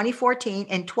Achilles in 2014.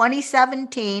 In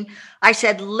 2017, I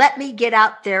said, let me get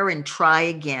out there and try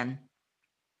again.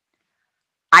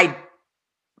 I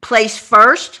placed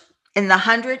first in the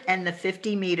 100 and the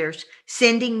 50 meters,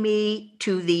 sending me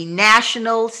to the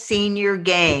National Senior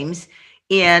Games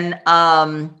in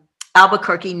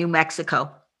Albuquerque, New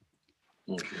Mexico.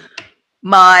 Mm-hmm.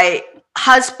 My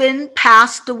husband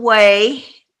passed away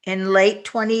in late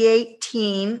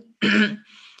 2018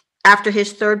 after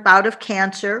his third bout of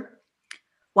cancer.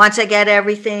 Once I get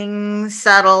everything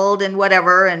settled and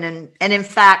whatever, and in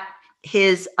fact,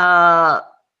 his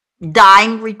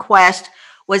dying request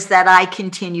was that I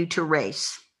continue to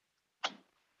race.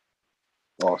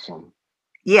 Awesome.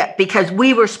 Yeah, because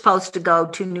we were supposed to go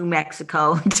to New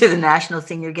Mexico to the National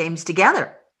Senior Games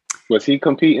together. Was he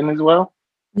competing as well?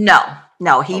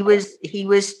 No, he was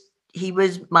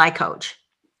my coach.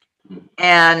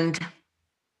 And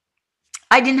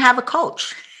I didn't have a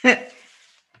coach.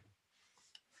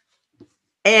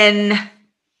 In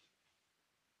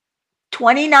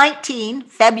 2019,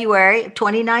 February of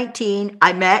 2019,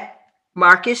 I met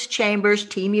Marcus Chambers,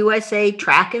 Team USA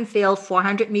track and field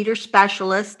 400-meter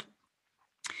specialist.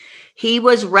 He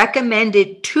was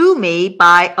recommended to me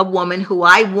by a woman who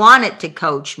I wanted to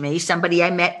coach me, somebody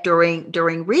I met during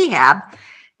rehab,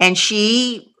 and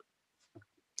she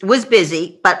was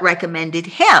busy, but recommended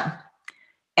him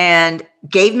and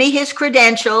gave me his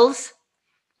credentials: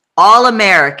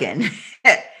 All-American,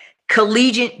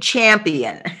 collegiate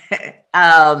champion,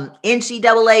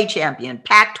 NCAA champion,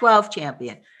 Pac-12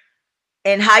 champion,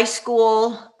 in high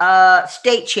school,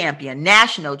 state champion,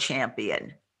 national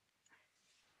champion,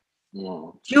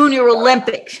 Junior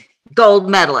Olympics gold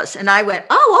medalist. And I went,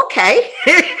 oh, okay.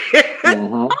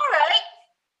 Mm-hmm. All right.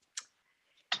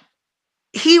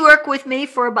 He worked with me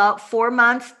for about 4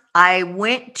 months. I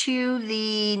went to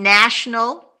the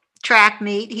national track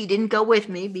meet. He didn't go with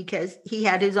me because he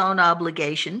had his own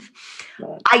obligations.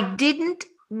 Right. I didn't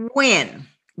win,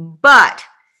 but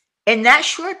in that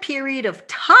short period of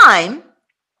time,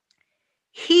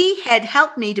 he had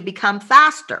helped me to become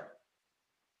faster.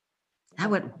 I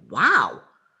went, wow.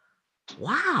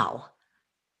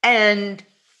 And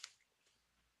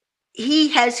he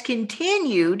has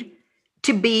continued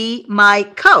to be my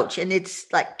coach. And it's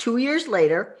like 2 years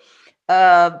later,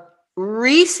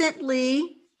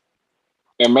 recently.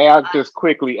 And may I just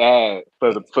quickly add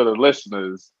for the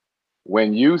listeners,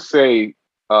 when you say,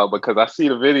 because I see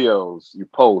the videos you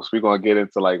post, we're going to get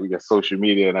into we get social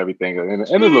media and everything in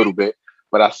a little bit,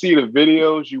 but I see the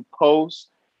videos you post,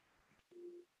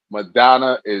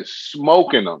 Madonna is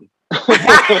smoking them.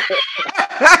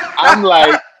 I'm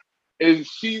like,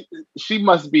 she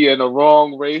must be in the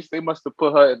wrong race. They must have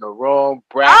put her in the wrong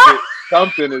bracket.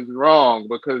 Something is wrong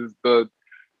because the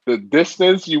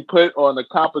distance you put on the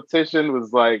competition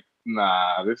was like,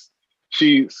 nah,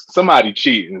 somebody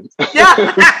cheating.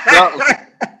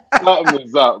 Something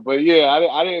is up. But yeah,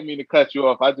 I didn't mean to cut you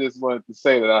off. I just wanted to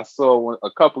say that I saw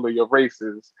a couple of your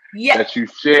races Yeah, that you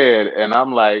shared, and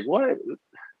I'm like, what?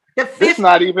 the This 50,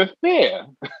 not even fair.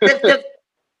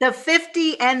 the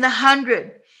 50 and the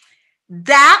 100.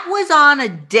 That was on a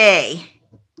day.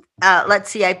 Let's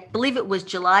see, I believe it was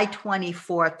July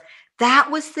 24th.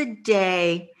 That was the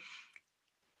day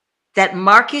that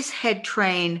Marcus had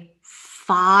trained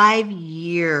 5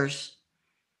 years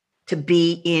to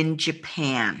be in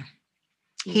Japan.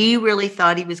 He really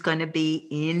thought he was going to be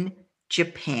in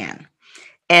Japan.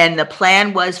 And the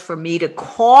plan was for me to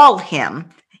call him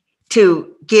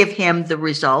to give him the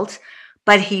results,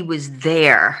 but he was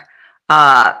there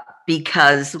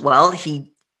because, well,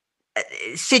 he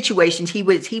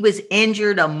was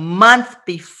injured a month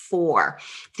before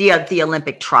the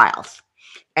Olympic trials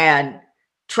and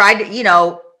tried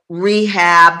to,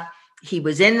 rehab. He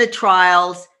was in the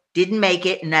trials, didn't make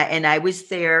it, and I was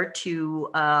there to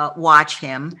watch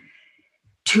him,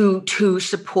 to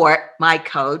support my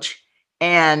coach.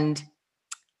 And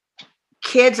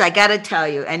kids, I got to tell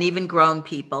you, and even grown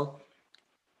people,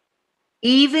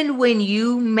 even when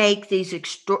you make these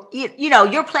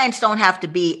your plans don't have to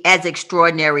be as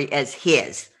extraordinary as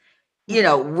his,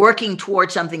 working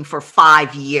towards something for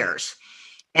 5 years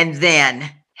and then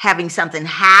having something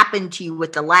happen to you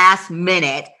with the last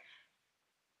minute,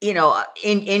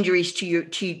 injuries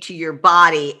to your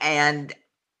body. And,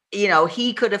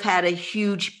 he could have had a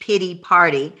huge pity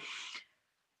party.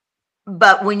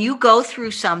 But when you go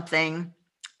through something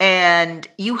and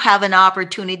you have an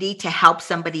opportunity to help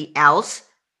somebody else,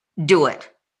 do it.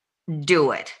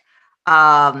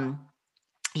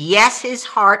 Yes, his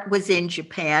heart was in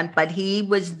Japan, but he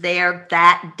was there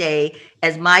that day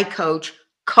as my coach,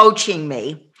 coaching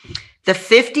me. The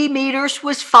 50 meters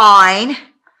was fine.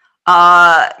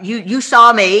 You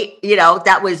saw me,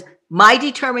 that was my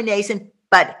determination,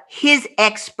 but his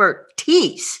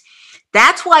expertise.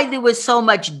 That's why there was so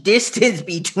much distance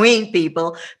between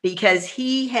people, because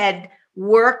he had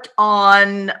worked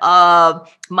on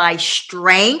my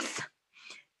strength.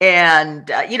 And,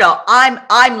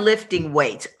 I'm lifting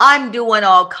weights. I'm doing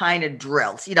all kind of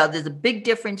drills. There's a big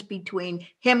difference between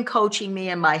him coaching me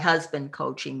and my husband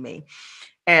coaching me.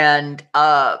 And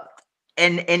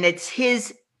it's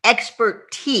his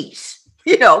expertise.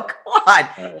 Come on.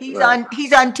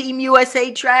 He's on Team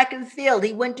USA track and field.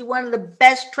 He went to one of the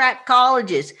best track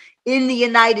colleges in the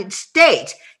United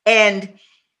States. And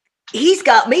he's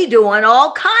got me doing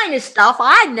all kind of stuff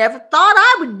I never thought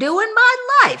I would do in my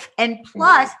life. And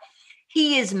plus,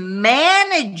 he is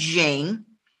managing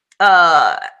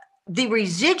the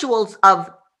residuals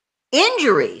of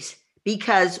injuries,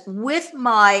 because with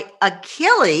my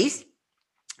Achilles,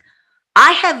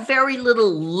 I have very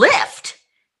little lift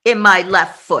in my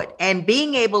left foot, and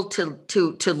being able to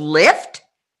lift,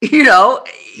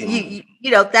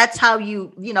 that's how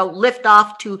you lift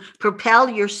off to propel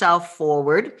yourself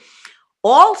forward.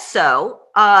 Also,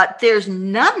 there's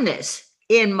numbness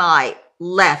in my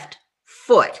left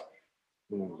foot.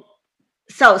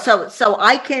 So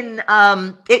I can,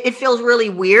 it feels really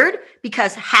weird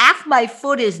because half my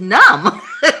foot is numb,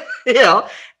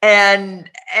 and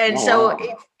so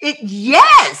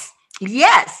yes.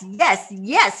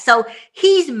 So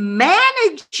he's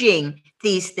managing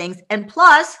these things. And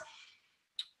plus,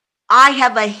 I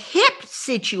have a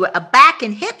back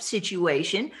and hip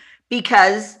situation,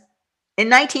 because in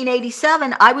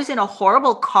 1987, I was in a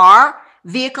horrible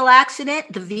vehicle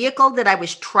accident. The vehicle that I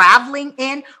was traveling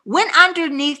in went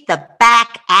underneath the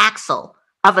back axle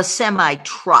of a semi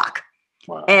truck.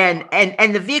 Wow.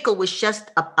 And the vehicle was just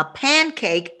a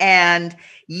pancake. And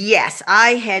yes,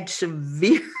 I had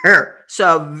severe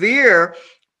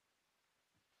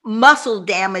muscle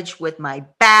damage with my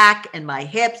back, and my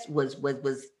hips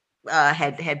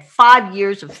had 5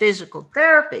 years of physical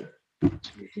therapy.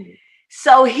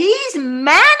 So he's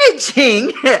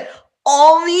managing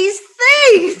all these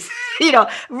things.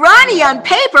 Ronnie, on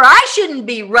paper, I shouldn't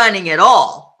be running at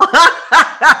all.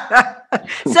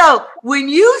 So when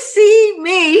you see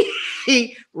me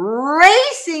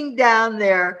racing down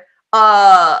there,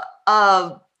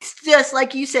 just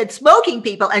like you said, smoking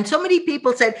people, and so many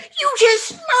people said, "You just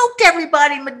smoked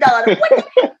everybody, Madonna. What the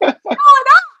heck is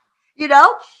going on?"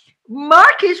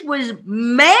 Marcus was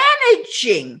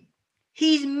managing.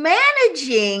 He's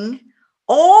managing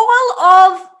all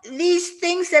of these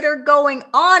things that are going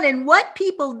on. And what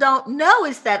people don't know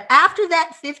is that after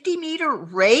that 50-meter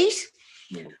race,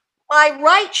 my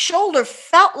right shoulder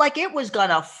felt like it was going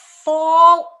to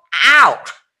fall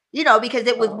out, because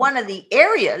it was one of the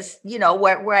areas,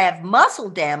 where I have muscle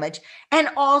damage. And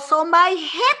also my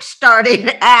hip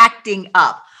started acting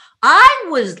up. I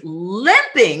was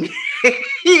limping,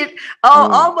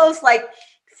 almost like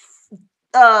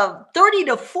 30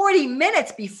 to 40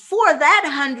 minutes before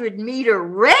that 100-meter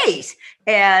race.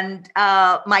 And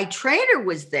my trainer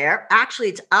was there. Actually,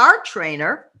 it's our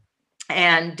trainer.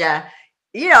 And,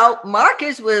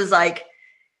 Marcus was like,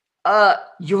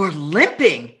 you're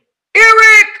limping.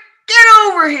 Eric, get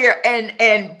over here.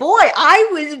 And boy, I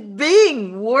was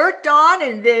being worked on.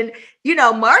 And then,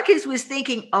 Marcus was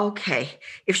thinking, okay,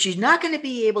 if she's not going to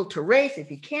be able to race,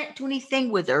 if you can't do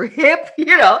anything with her hip,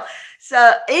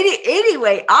 So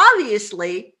anyway,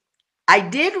 obviously I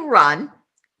did run,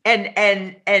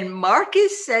 and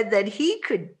Marcus said that he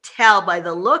could tell by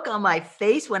the look on my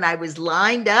face when I was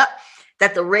lined up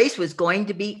that the race was going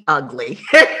to be ugly.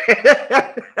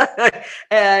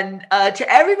 And to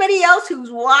everybody else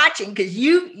who's watching, because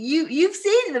you've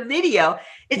seen the video,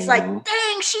 it's like,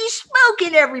 dang, she's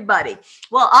smoking everybody.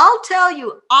 Well, I'll tell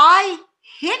you, I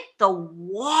hit the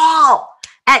wall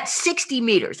at 60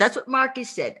 meters. That's what Marcus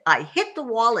said. I hit the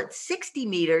wall at 60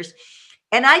 meters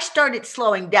and I started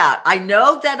slowing down. I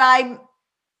know that I'm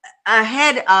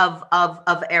ahead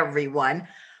of everyone,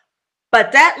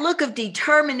 but that look of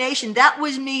determination, that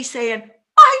was me saying,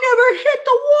 I never hit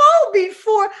the wall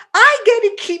before. I got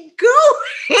to keep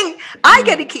going. I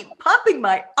got to keep pumping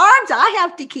my arms. I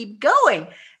have to keep going.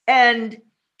 And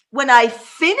when I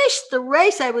finished the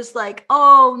race, I was like,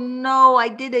 oh no, I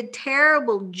did a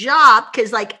terrible job,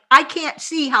 because I can't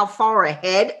see how far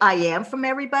ahead I am from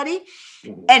everybody.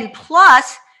 And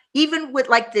plus, even with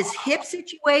this hip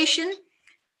situation,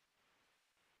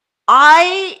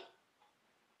 I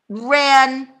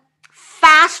ran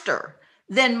faster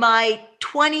than my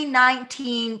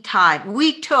 2019 time.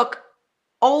 We took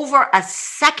over a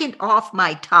second off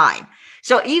my time.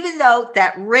 So even though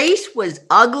that race was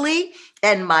ugly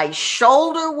and my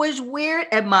shoulder was weird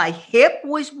and my hip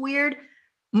was weird,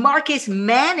 Marcus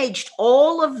managed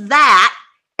all of that,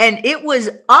 and it was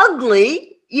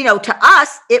ugly. To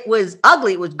us, it was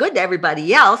ugly. It was good to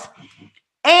everybody else.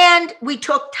 And we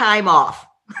took time off.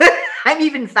 I'm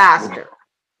even faster.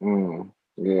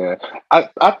 Yeah.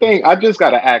 I think I just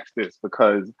got to ask this,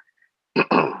 because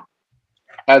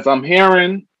as I'm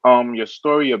hearing your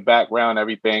story, your background,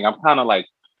 everything, I'm kind of like,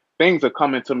 things are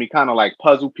coming to me kind of like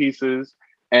puzzle pieces.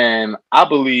 And I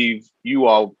believe you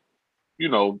are,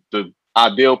 the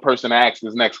ideal person to ask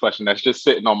this next question that's just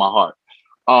sitting on my heart.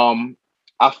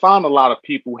 I found a lot of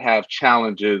people have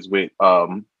challenges with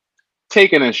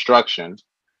taking instructions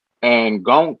and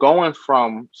going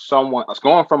from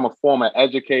a former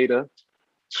educator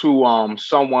to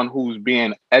someone who's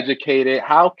being educated.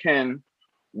 How can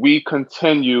we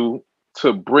continue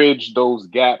to bridge those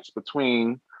gaps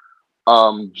between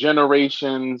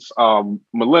generations,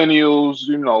 millennials?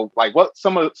 What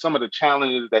some of the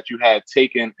challenges that you had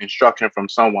taking instruction from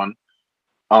someone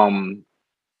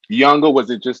younger? Was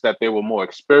it just that they were more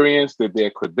experienced? Did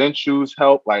their credentials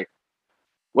help?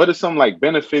 What are some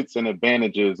benefits and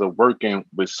advantages of working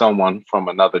with someone from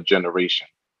another generation?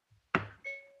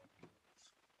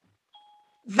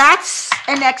 That's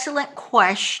an excellent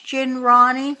question,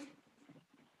 Ronnie.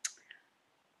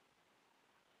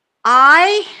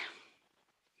 I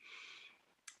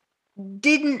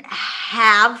didn't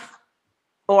have,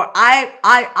 or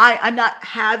I'm not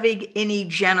having any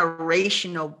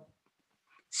generational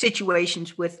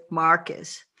situations with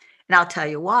Marcus. And I'll tell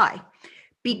you why.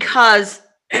 Because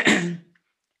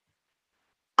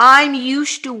I'm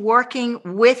used to working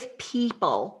with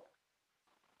people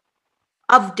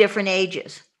of different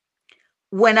ages.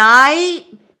 When I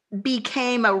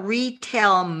became a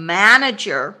retail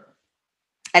manager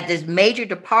at this major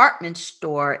department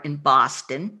store in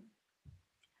Boston,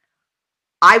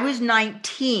 I was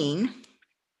 19.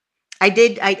 I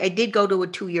did go to a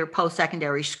 2-year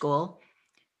post-secondary school,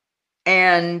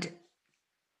 and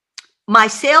my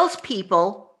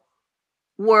salespeople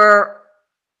were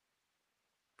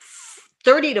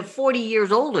 30 to 40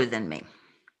 years older than me,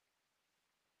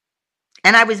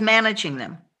 and I was managing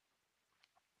them.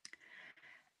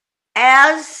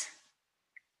 As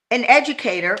an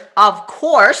educator, of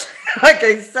course, like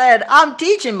I said, I'm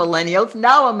teaching millennials.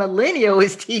 Now a millennial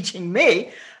is teaching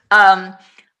me.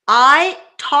 I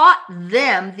taught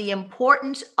them the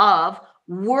importance of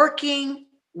working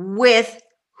with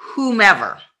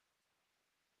whomever.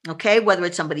 Okay, whether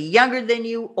it's somebody younger than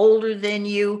you, older than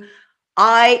you,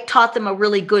 I taught them a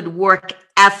really good work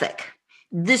ethic.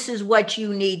 This is what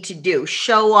you need to do.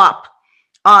 Show up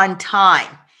on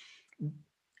time.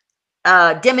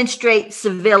 Demonstrate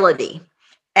civility,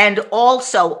 and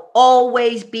also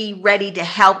always be ready to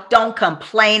help. Don't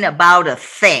complain about a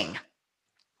thing.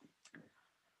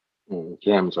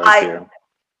 Gems right there.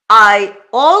 I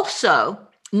also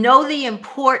know the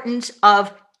importance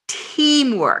of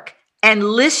teamwork and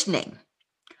listening.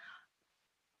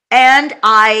 And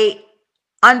I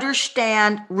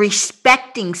understand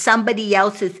respecting somebody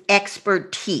else's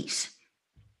expertise.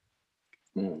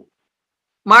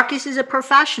 Marcus is a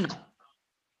professional.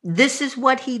 This is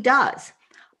what he does.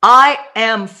 I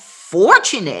am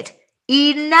fortunate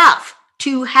enough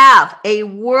to have a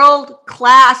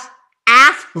world-class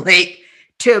athlete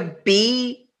to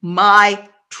be my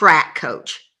track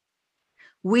coach.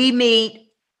 We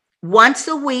meet once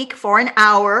a week for an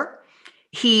hour.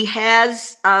 He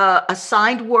has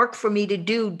assigned work for me to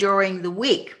do during the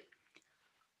week.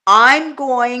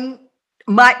 My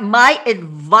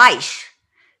advice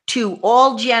to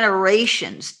all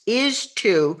generations is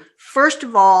to, first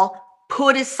of all,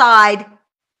 put aside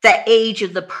the age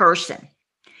of the person.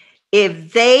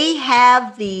 If they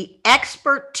have the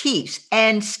expertise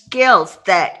and skills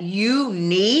that you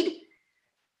need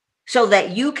so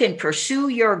that you can pursue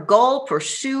your goal,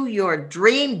 pursue your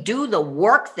dream, do the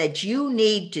work that you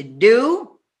need to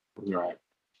do, Right.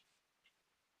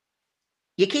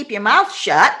 you keep your mouth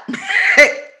shut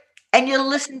and you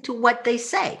listen to what they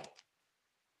say.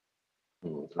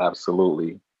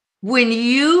 Absolutely. When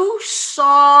you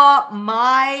saw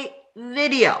my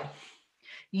video,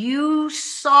 you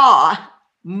saw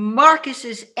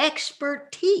Marcus's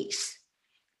expertise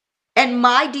and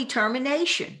my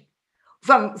determination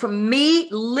from me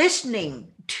listening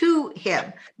to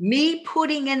him, me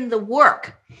putting in the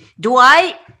work. Do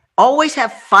I always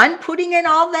have fun putting in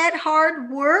all that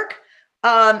hard work?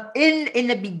 In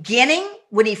the beginning,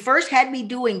 when he first had me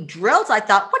doing drills, I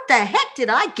thought, what the heck did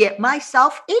I get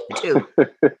myself into?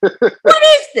 What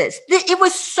is this? It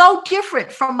was so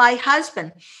different from my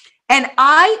husband. And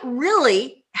I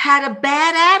really had a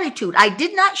bad attitude. I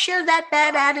did not share that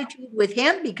bad attitude with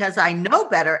him because I know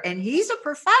better and he's a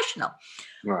professional.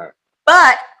 Right.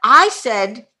 But I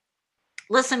said,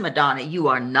 listen, Madonna, you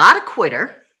are not a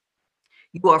quitter.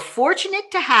 You are fortunate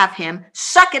to have him.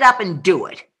 Suck it up and do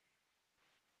it.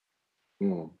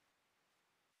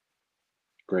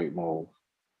 Great move.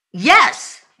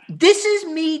 Yes, this is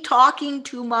me talking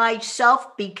to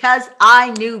myself because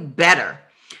I knew better.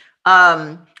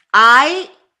 I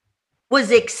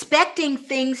was expecting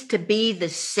things to be the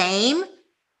same,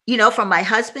 from my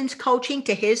husband's coaching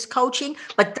to his coaching,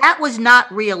 but that was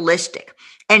not realistic.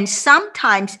 And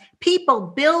sometimes people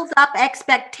build up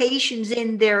expectations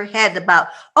in their head about,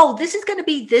 oh, this is going to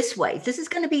be this way. This is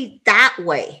going to be that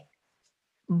way.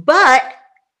 But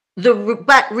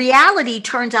reality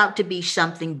turns out to be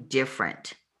something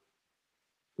different.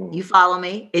 You follow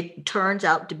me? It turns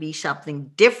out to be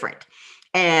something different.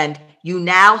 And you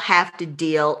now have to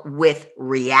deal with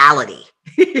reality,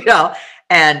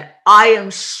 and I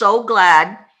am so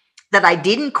glad that I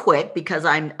didn't quit because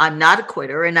I'm not a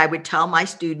quitter. And I would tell my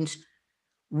students,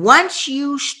 once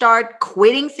you start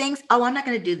quitting things, oh, I'm not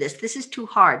going to do this. This is too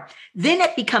hard. Then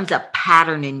it becomes a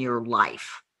pattern in your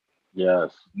life.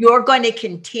 Yes. You're going to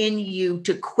continue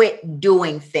to quit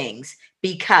doing things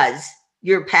because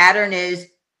your pattern is,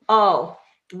 oh,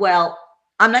 well,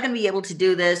 I'm not going to be able to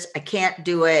do this. I can't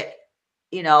do it.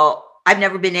 I've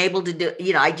never been able to do,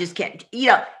 I just can't,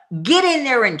 get in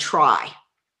there and try.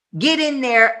 Get in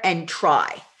there and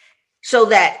try so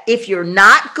that if you're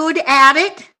not good at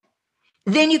it,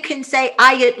 then you can say,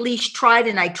 I at least tried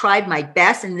and I tried my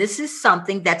best. And this is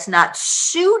something that's not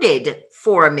suited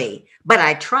for me, but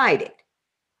I tried it.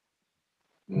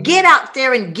 Get out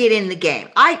there and get in the game.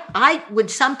 I would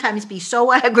sometimes be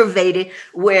so aggravated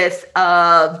with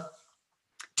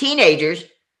teenagers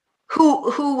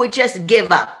who would just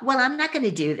give up. Well, I'm not going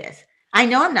to do this. I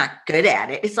know I'm not good at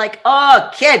it. It's like,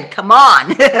 oh, kid, come on.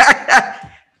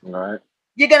 Right.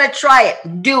 You're going to try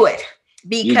it. Do it.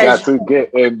 Because you got to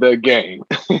get in the game.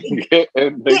 Get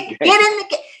in the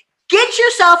game. Get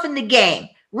yourself in the game.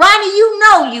 Ronnie, you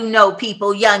know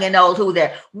people young and old who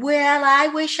they're, well, I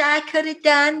wish I could have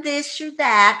done this or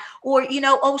that. Or,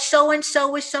 oh,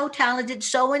 so-and-so is so talented.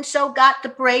 So-and-so got the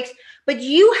breaks. But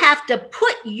you have to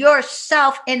put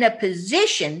yourself in a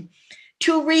position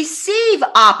to receive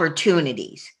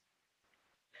opportunities,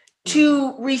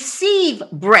 to receive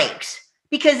breaks.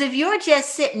 Because if you're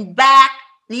just sitting back,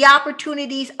 the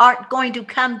opportunities aren't going to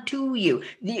come to you.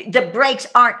 The breaks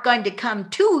aren't going to come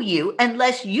to you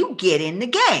unless you get in the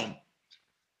game.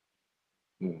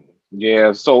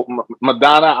 Yeah. So,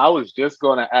 Madonna, I was just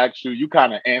going to ask you, you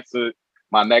kind of answered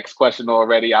my next question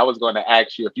already. I was going to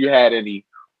ask you if you had any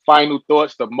final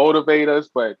thoughts to motivate us,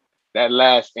 but that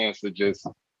last answer just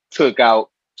took out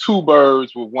two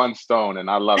birds with one stone, and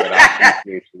I love it. I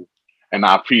appreciate you. and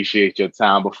I appreciate your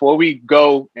time. Before we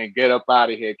go and get up out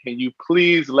of here, can you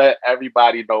please let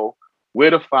everybody know where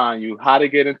to find you, how to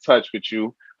get in touch with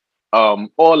you,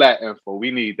 all that info.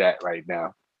 We need that right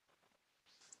now.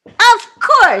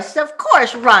 Of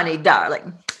course, Ronnie,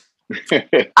 darling.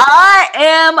 I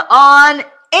am on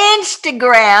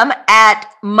Instagram at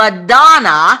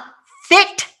Madonna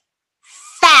Fit,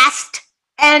 Fast,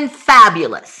 and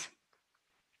Fabulous.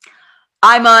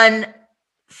 I'm on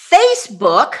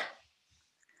Facebook,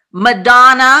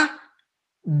 Madonna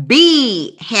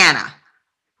B. Hannah.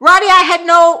 Roddy, I had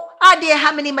no idea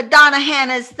how many Madonna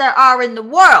Hannahs there are in the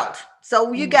world.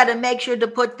 So you got to make sure to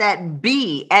put that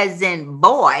B as in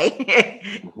boy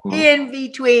in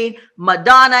between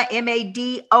Madonna,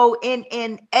 Madonna,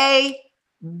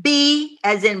 B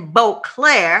as in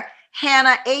Beauclair,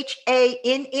 Hannah,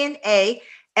 Hanna.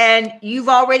 And you've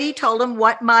already told them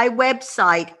what my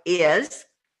website is,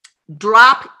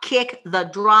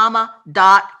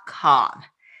 dropkickthedrama.com.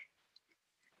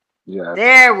 Yeah.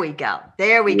 There we go.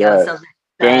 So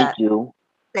thank you.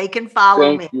 They can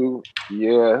follow me. Thank you.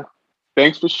 Yeah.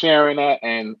 Thanks for sharing that.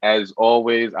 And as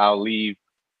always, I'll leave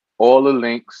all the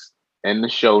links in the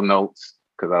show notes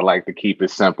because I like to keep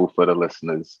it simple for the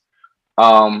listeners.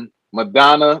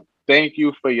 Madonna, thank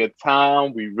you for your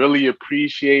time. We really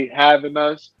appreciate having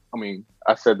us. I mean,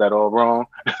 I said that all wrong.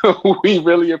 We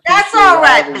really appreciate That's all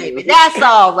right, baby. That's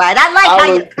all right. I like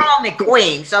how you call me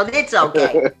queen, so it's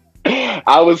okay.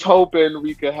 I was hoping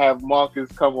we could have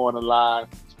Marcus come on the line,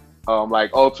 like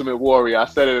Ultimate Warrior. I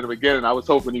said it in the beginning. I was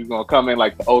hoping he was going to come in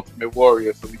like the Ultimate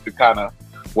Warrior so we could kind of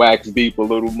wax deep a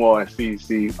little more and see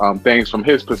things from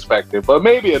his perspective. But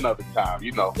maybe another time,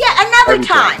 you know. Yeah, another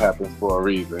time. Happens for a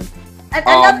reason.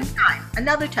 Another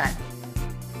time.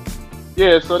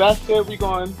 Yeah, so that's it. We're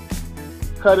going to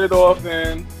cut it off,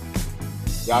 and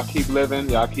y'all keep living.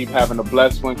 Y'all keep having a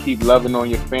blessed one. Keep loving on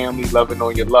your family, loving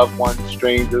on your loved ones,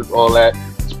 strangers, all that.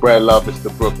 Spread love. It's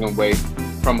the Brooklyn way.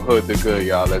 From hood to good,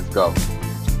 y'all. Let's go.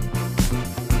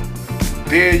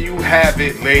 There you have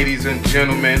it, ladies and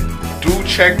gentlemen. Do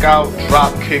check out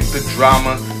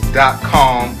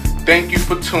dropkickthedrama.com. Thank you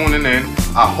for tuning in.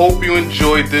 I hope you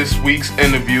enjoyed this week's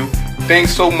interview.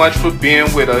 Thanks so much for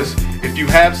being with us. If you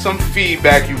have some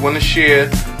feedback you want to share,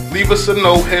 leave us a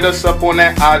note. Hit us up on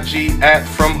that IG at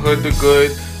From Hood to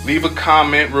Good. Leave a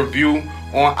comment, review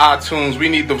on iTunes. We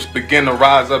need to begin to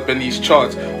rise up in these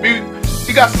charts. We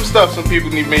got some stuff some people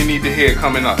may need to hear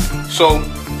coming up. So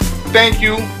thank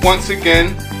you once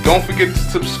again. Don't forget to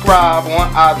subscribe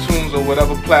on iTunes or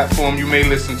whatever platform you may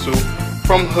listen to.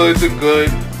 From Hood to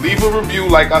Good. Leave a review,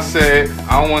 like I said.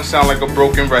 I don't want to sound like a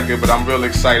broken record, but I'm real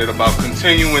excited about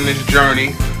continuing this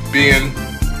journey, being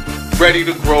ready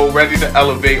to grow, ready to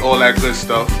elevate, all that good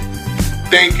stuff.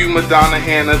 Thank you, Madonna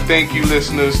Hannah. Thank you,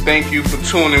 listeners. Thank you for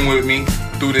tuning with me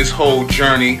through this whole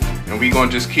journey. And we're going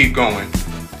to just keep going.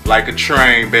 Like a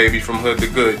train, baby, from hood to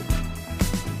good.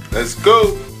 Let's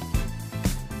go.